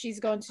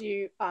she's going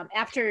to,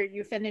 after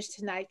you finish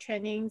tonight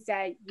trainings,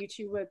 that you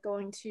two were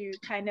going to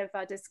kind of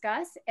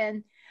discuss,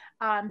 and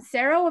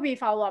Sarah will be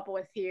follow up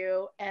with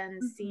you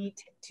and see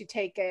to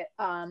take it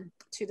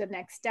to the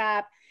next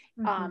step.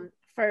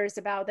 First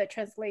about the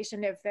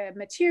translation of the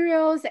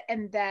materials,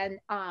 and then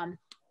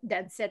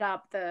set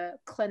up the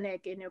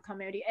clinic in your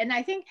community. And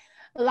I think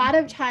a lot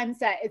of times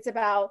that it's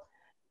about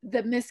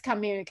the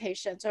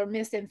miscommunications or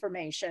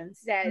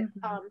misinformations that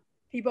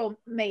people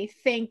may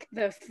think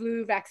the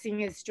flu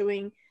vaccine is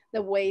doing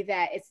the way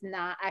that it's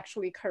not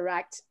actually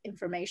correct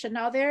information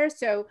out there.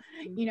 So,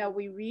 you know,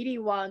 we really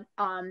want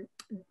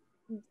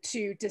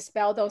to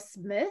dispel those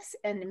myths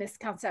and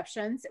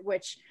misconceptions,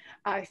 which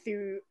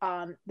through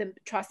the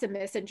trusted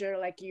messenger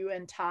like you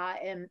and Ta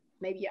and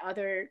maybe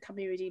other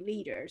community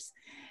leaders.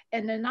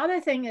 And another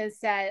thing is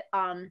that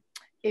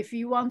if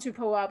you want to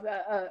pull up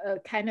a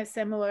kind of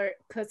similar,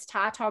 because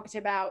Ta talked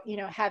about, you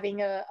know,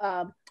 having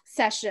a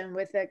session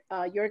with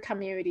your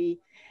community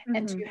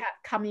and to have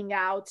coming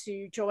out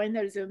to join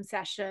the Zoom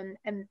session,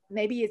 and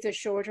maybe it's a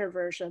shorter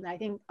version. I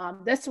think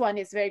this one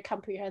is very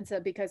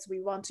comprehensive because we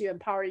want to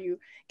empower you,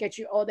 get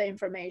you all the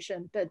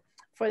information. But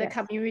for the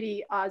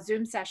community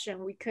Zoom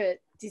session, we could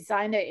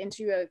design it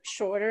into a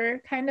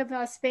shorter kind of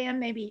a span,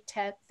 maybe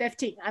 10,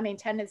 15. I mean,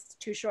 10 is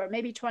too short,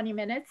 maybe 20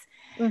 minutes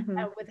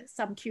with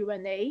some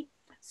Q&A.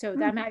 So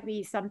that might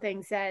be some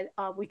things that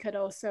we could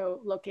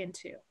also look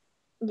into.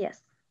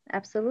 Yes,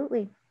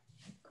 absolutely.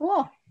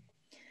 Cool.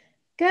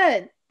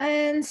 Good.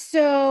 And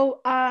so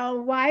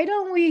why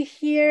don't we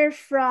hear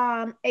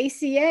from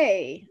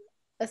ACA,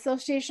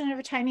 Association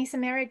of Chinese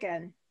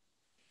American?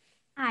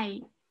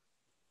 Hi.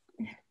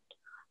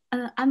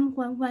 I'm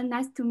Huan.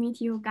 Nice to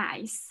meet you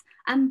guys.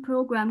 I'm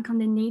program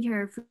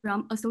coordinator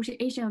from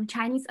Association of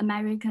Chinese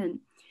American.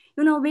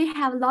 we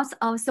have lots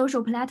of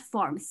social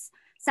platforms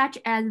such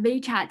as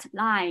WeChat,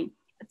 Line,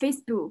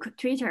 Facebook,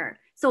 Twitter.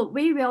 So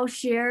we will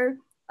share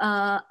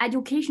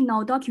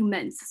educational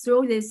documents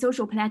through these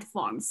social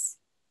platforms.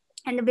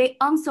 And we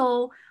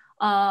also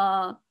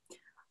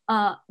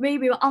we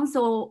will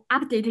also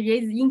update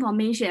this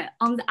information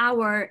on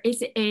our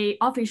ACA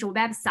official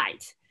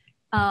website.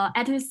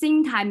 At the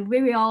same time,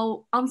 we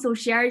will also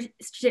share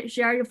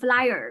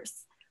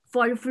flyers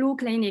for the flu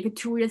clinic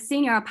to the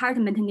senior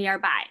apartment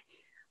nearby,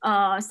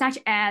 such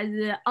as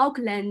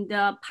Auckland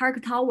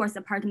Park Towers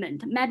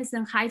apartment,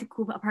 Madison Heights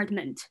Coop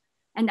apartment,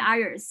 and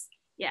others.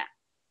 Yeah.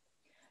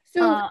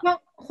 So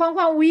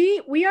Huang,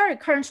 we are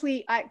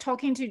currently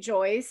talking to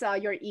Joyce,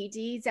 your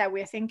ED, that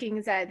we're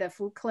thinking that the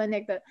food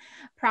clinic that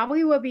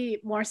probably will be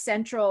more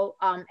central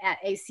at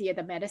ACA,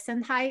 the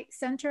Medicine Heights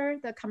Center,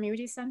 the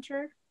community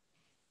center.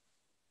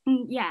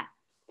 Yeah,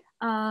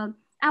 our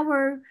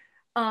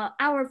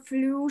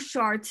flu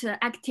shot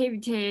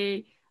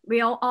activity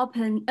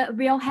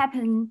will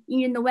happen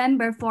in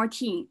November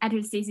 14 at the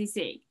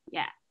CCC.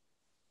 Yeah.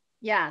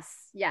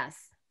 Yes.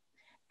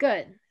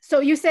 Good.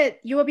 So you said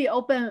you will be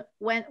open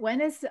when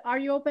are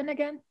you open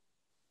again?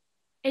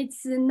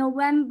 It's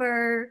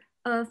November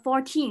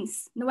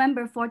 14th.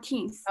 November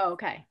 14th. Oh,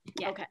 okay.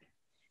 Yeah. Okay.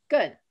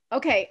 Good.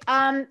 Okay.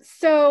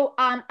 So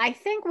I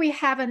think we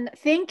haven't.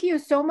 Thank you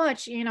so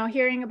much.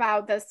 Hearing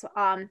about this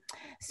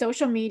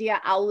social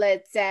media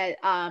outlets that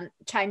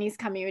Chinese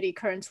community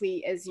currently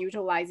is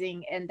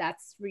utilizing, and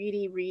that's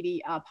really,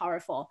 really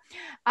powerful.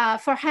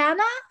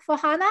 Farhana,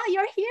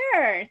 you're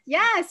here.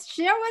 Yes,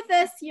 share with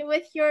us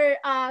with your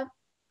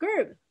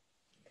group.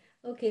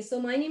 Okay,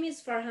 so my name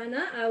is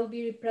Farhana. I will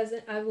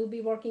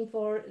be working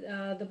for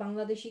the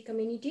Bangladeshi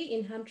community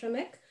in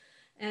Hamtramck.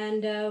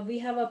 And we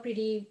have a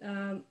pretty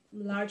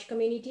large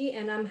community,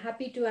 and I'm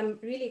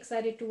really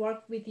excited to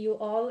work with you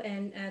all.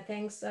 And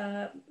thanks,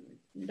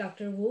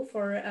 Dr. Wu,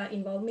 for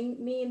involving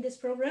me in this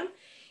program.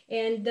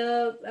 And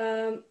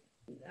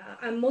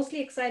I'm mostly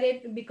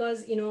excited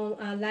because,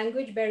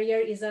 language barrier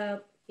is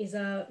a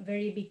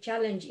very big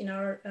challenge in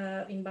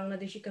in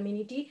Bangladeshi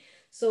community.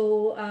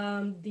 So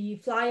the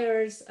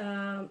flyers,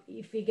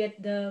 if we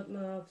get the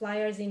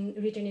flyers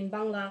written in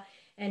Bangla,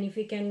 and if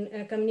we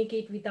can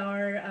communicate with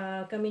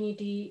our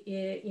community,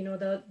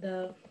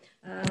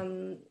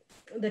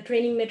 the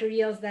training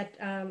materials that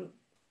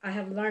I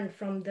have learned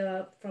from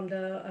the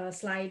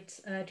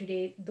slides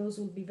today, those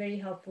will be very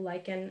helpful. I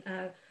can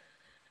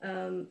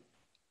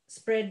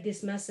spread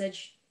this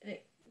message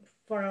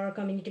for our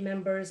community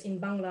members in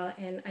Bangla,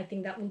 and I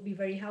think that will be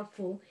very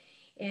helpful.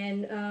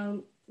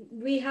 And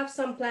we have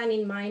some plan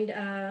in mind.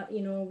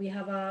 We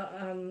have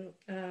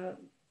a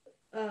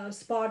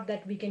spot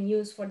that we can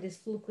use for this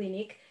flu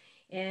clinic,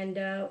 and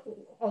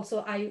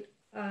also I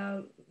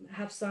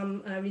have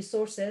some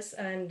resources,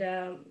 and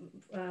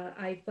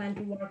I plan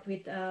to work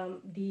with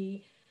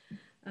the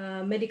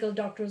medical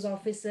doctors'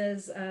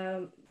 offices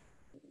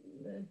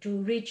to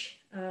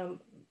reach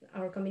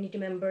our community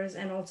members,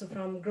 and also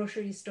from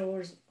grocery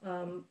stores,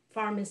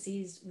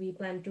 pharmacies. We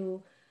plan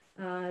to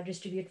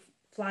distribute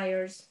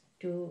flyers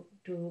to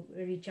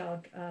reach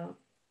out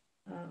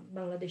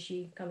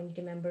Bangladeshi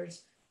community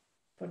members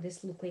for this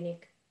flu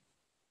clinic.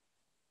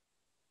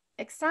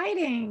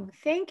 Exciting.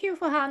 Thank you,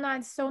 Farhana.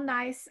 It's so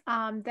nice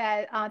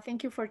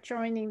thank you for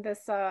joining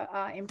this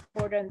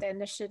important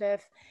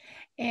initiative.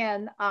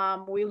 And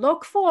we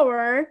look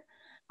forward,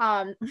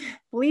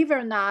 believe it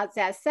or not,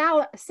 that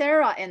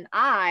Sarah and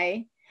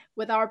I,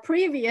 with our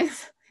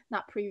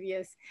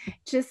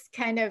just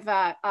kind of,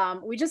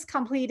 we just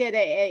completed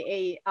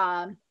a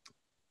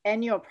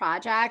annual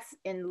projects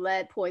in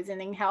lead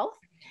poisoning health.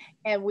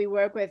 And we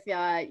work with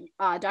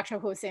Dr.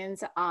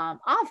 Hussein's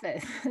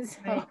office.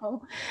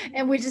 So,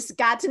 and we just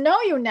got to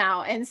know you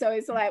now. And so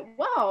it's like,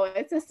 whoa,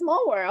 it's a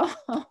small world.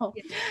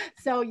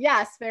 So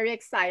yes, very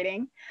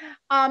exciting.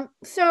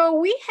 So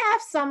we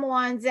have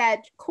someone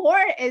that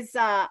Core is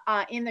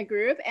in the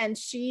group, and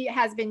she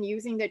has been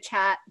using the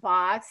chat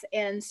box.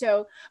 And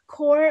so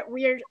Core,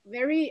 we're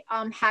very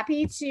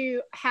happy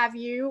to have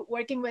you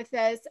working with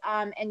us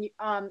and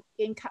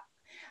in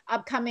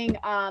upcoming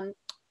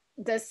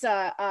this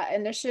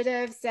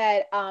initiative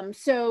that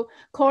so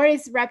Core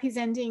is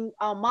representing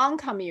Hmong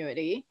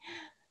community.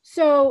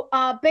 So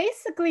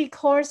basically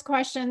Core's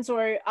questions,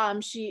 or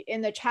she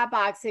in the chat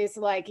box is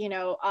like,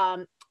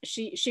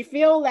 she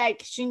feel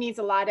like she needs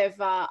a lot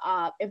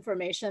of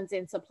information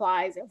and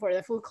supplies for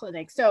the food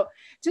clinic. So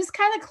just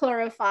kind of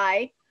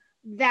clarify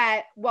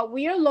that what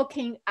we are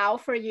looking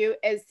out for you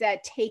is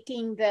that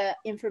taking the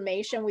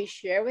information we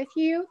share with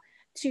you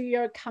to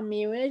your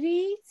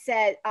community,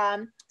 that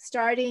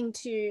starting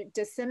to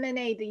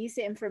disseminate these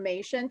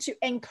information to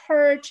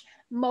encourage,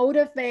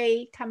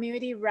 motivate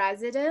community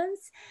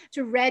residents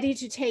to ready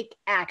to take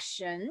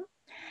action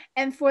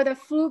And for the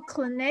flu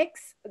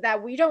clinics,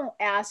 that we don't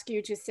ask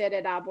you to set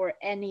it up or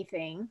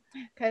anything,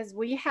 because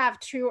we have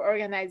two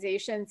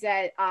organizations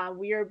that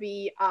we will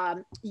be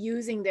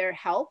using their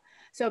help.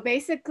 So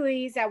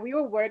basically is that we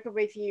will work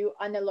with you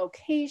on the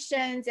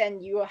locations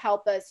and you will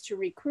help us to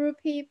recruit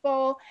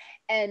people.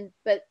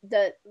 But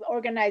the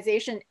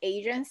organization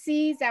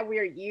agencies that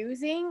we're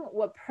using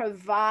will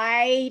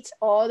provide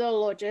all the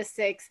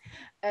logistics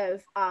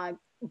of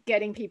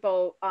getting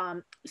people,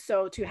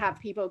 so to have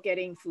people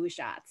getting flu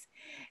shots.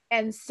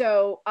 And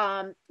so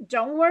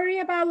don't worry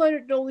about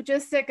the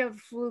logistic of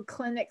flu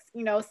clinics,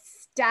 you know,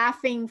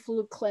 staffing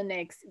flu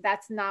clinics.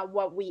 That's not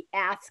what we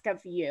ask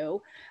of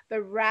you,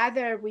 but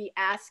rather we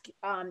ask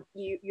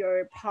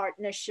your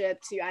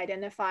partnership to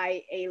identify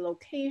a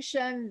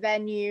location,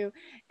 venue,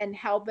 and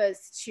help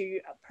us to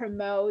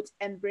promote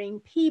and bring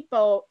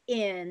people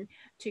in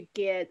to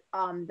get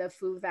the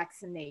flu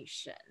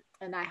vaccination.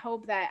 And I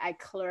hope that I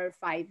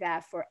clarified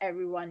that for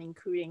everyone,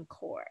 including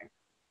CORE.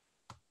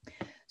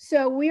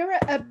 So we're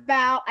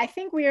about, I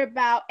think we're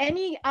about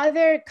any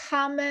other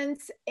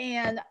comments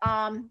and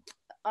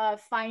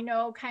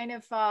final kind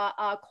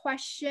of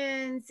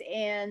questions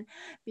and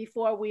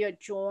before we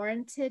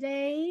adjourn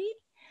today.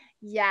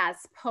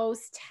 Yes,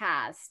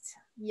 post-test.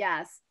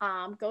 Yes,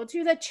 go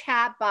to the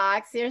chat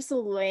box. There's a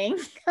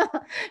link.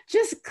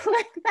 Just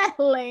click that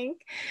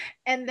link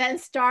and then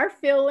start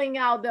filling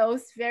out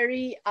those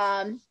very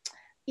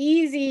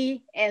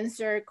easy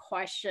answer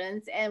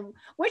questions, and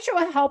which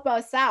will help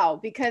us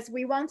out because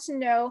we want to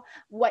know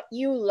what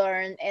you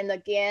learn. And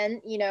again,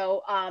 you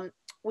know,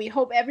 we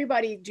hope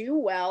everybody do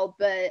well,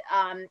 but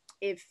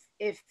if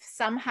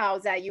somehow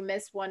that you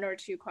miss one or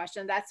two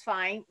questions, that's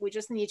fine. We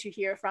just need to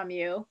hear from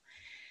you.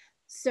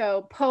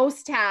 So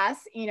post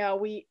task, you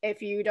know,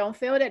 if you don't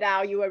fill it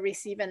out, you will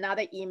receive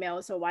another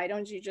email. So why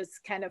don't you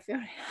just kind of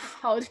figure out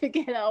how to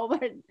get over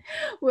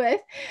with?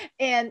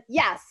 And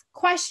yes,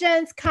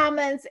 questions,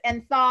 comments,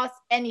 and thoughts,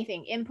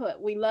 anything, input,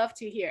 we love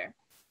to hear.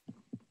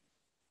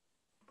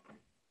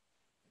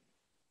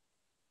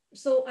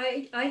 So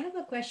I have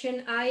a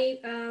question. I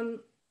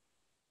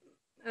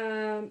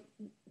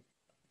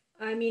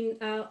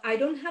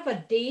don't have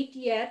a date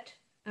yet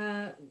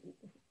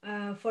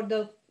for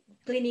the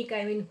clinic.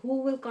 I mean,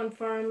 who will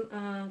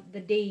confirm the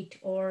date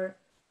or?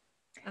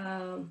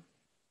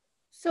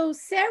 So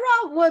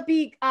Sarah will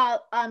be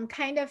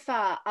kind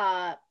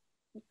of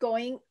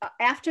going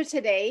after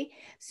today.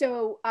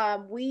 So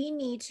we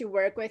need to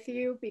work with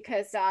you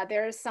because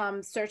there are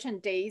some certain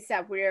days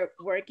that we're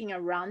working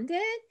around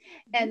it.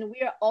 And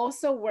we're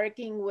also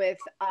working with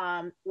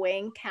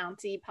Wayne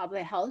County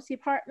Public Health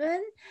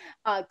Department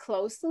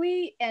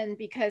closely. And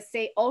because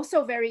they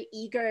also very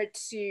eager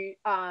to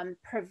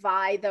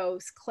provide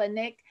those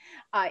clinic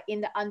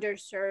in the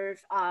underserved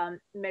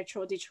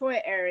Metro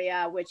Detroit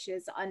area, which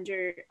is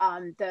under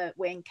the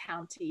Wayne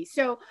County.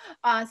 So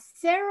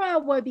Sarah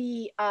will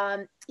be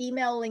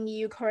emailing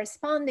you,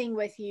 corresponding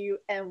with you,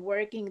 and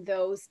working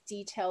those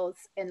details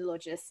and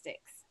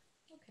logistics.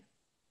 Okay,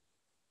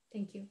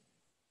 thank you.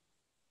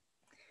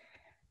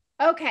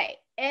 Okay,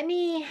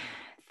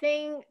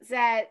 anything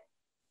that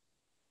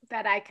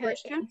I could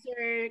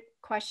answer,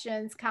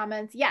 questions,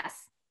 comments?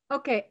 Yes.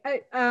 Okay,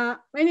 my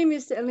name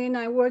is Elena.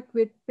 I work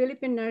with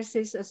Philippine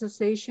Nurses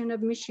Association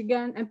of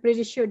Michigan. I'm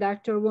pretty sure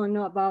Dr. will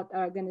know about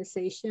our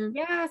organization.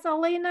 Yes,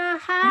 Elena,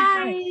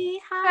 hi.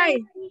 Hi.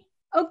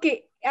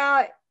 Okay,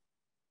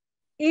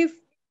 if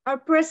our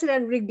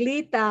president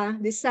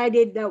Reglita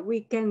decided that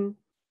we can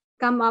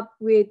come up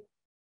with,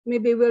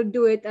 maybe we'll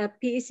do it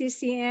at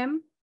PECCM,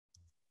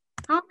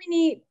 how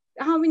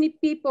many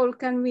people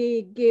can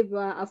we give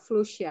a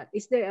flu shot?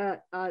 Is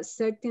there a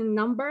certain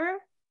number?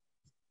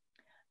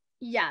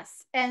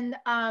 Yes, and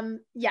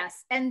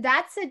yes, and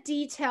that's the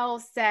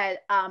details that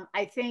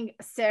I think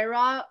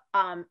Sarah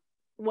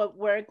will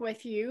work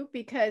with you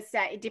because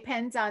it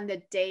depends on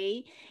the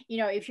day. You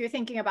know, if you're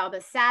thinking about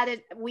the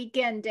Saturday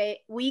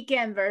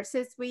weekend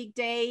versus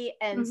weekday,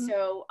 and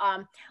so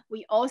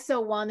we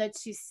also wanted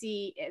to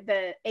see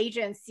the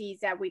agencies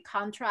that we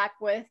contract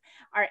with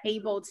are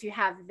able to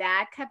have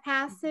that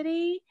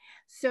capacity.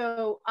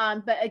 So,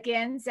 but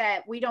again,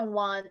 that we don't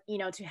want, you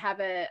know, to have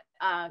a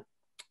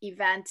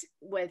event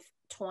with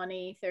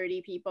 20,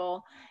 30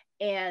 people.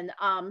 And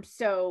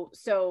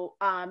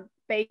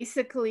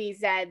basically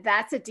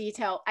that's a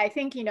detail. I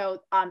think, you know,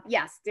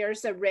 yes,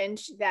 there's a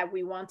range that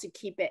we want to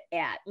keep it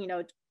at, you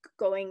know,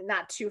 going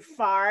not too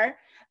far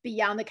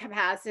beyond the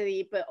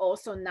capacity, but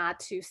also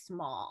not too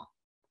small.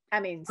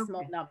 I mean,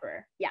 small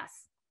number,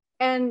 yes.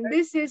 And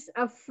this is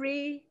a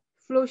free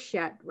flu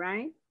shot,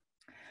 right?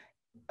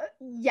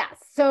 Yes,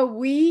 so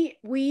we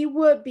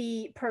would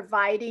be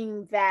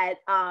providing that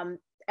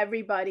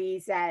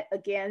everybody's that,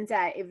 again,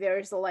 that if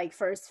there's like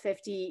first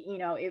 50, you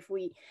know, if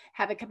we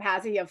have a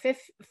capacity of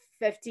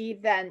 50,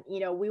 then, you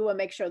know, we will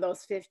make sure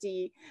those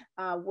 50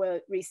 will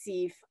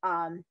receive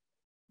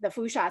the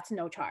flu shots,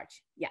 no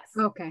charge. Yes.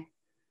 Okay.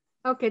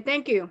 Okay,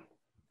 thank you.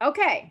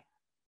 Okay.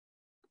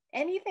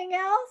 Anything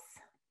else?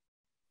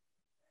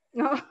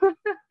 No.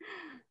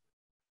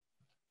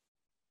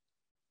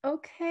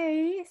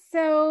 Okay,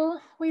 so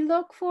we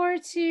look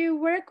forward to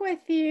work with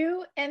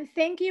you, and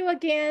thank you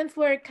again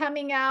for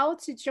coming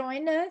out to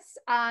join us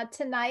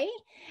tonight.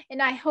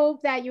 And I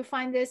hope that you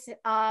find this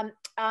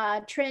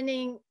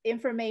training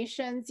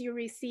information you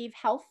receive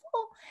helpful.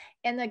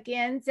 And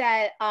again,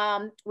 that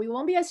we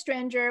won't be a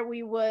stranger.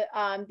 We would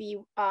be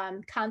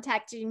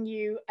contacting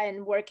you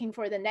and working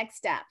for the next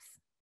steps.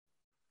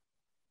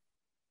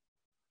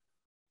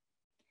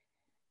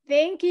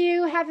 Thank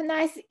you. Have a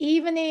nice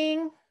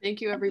evening. Thank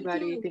you,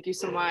 everybody. Thank you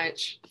so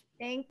much.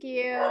 Thank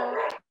you.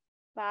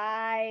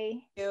 Bye.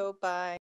 Thank you. Bye.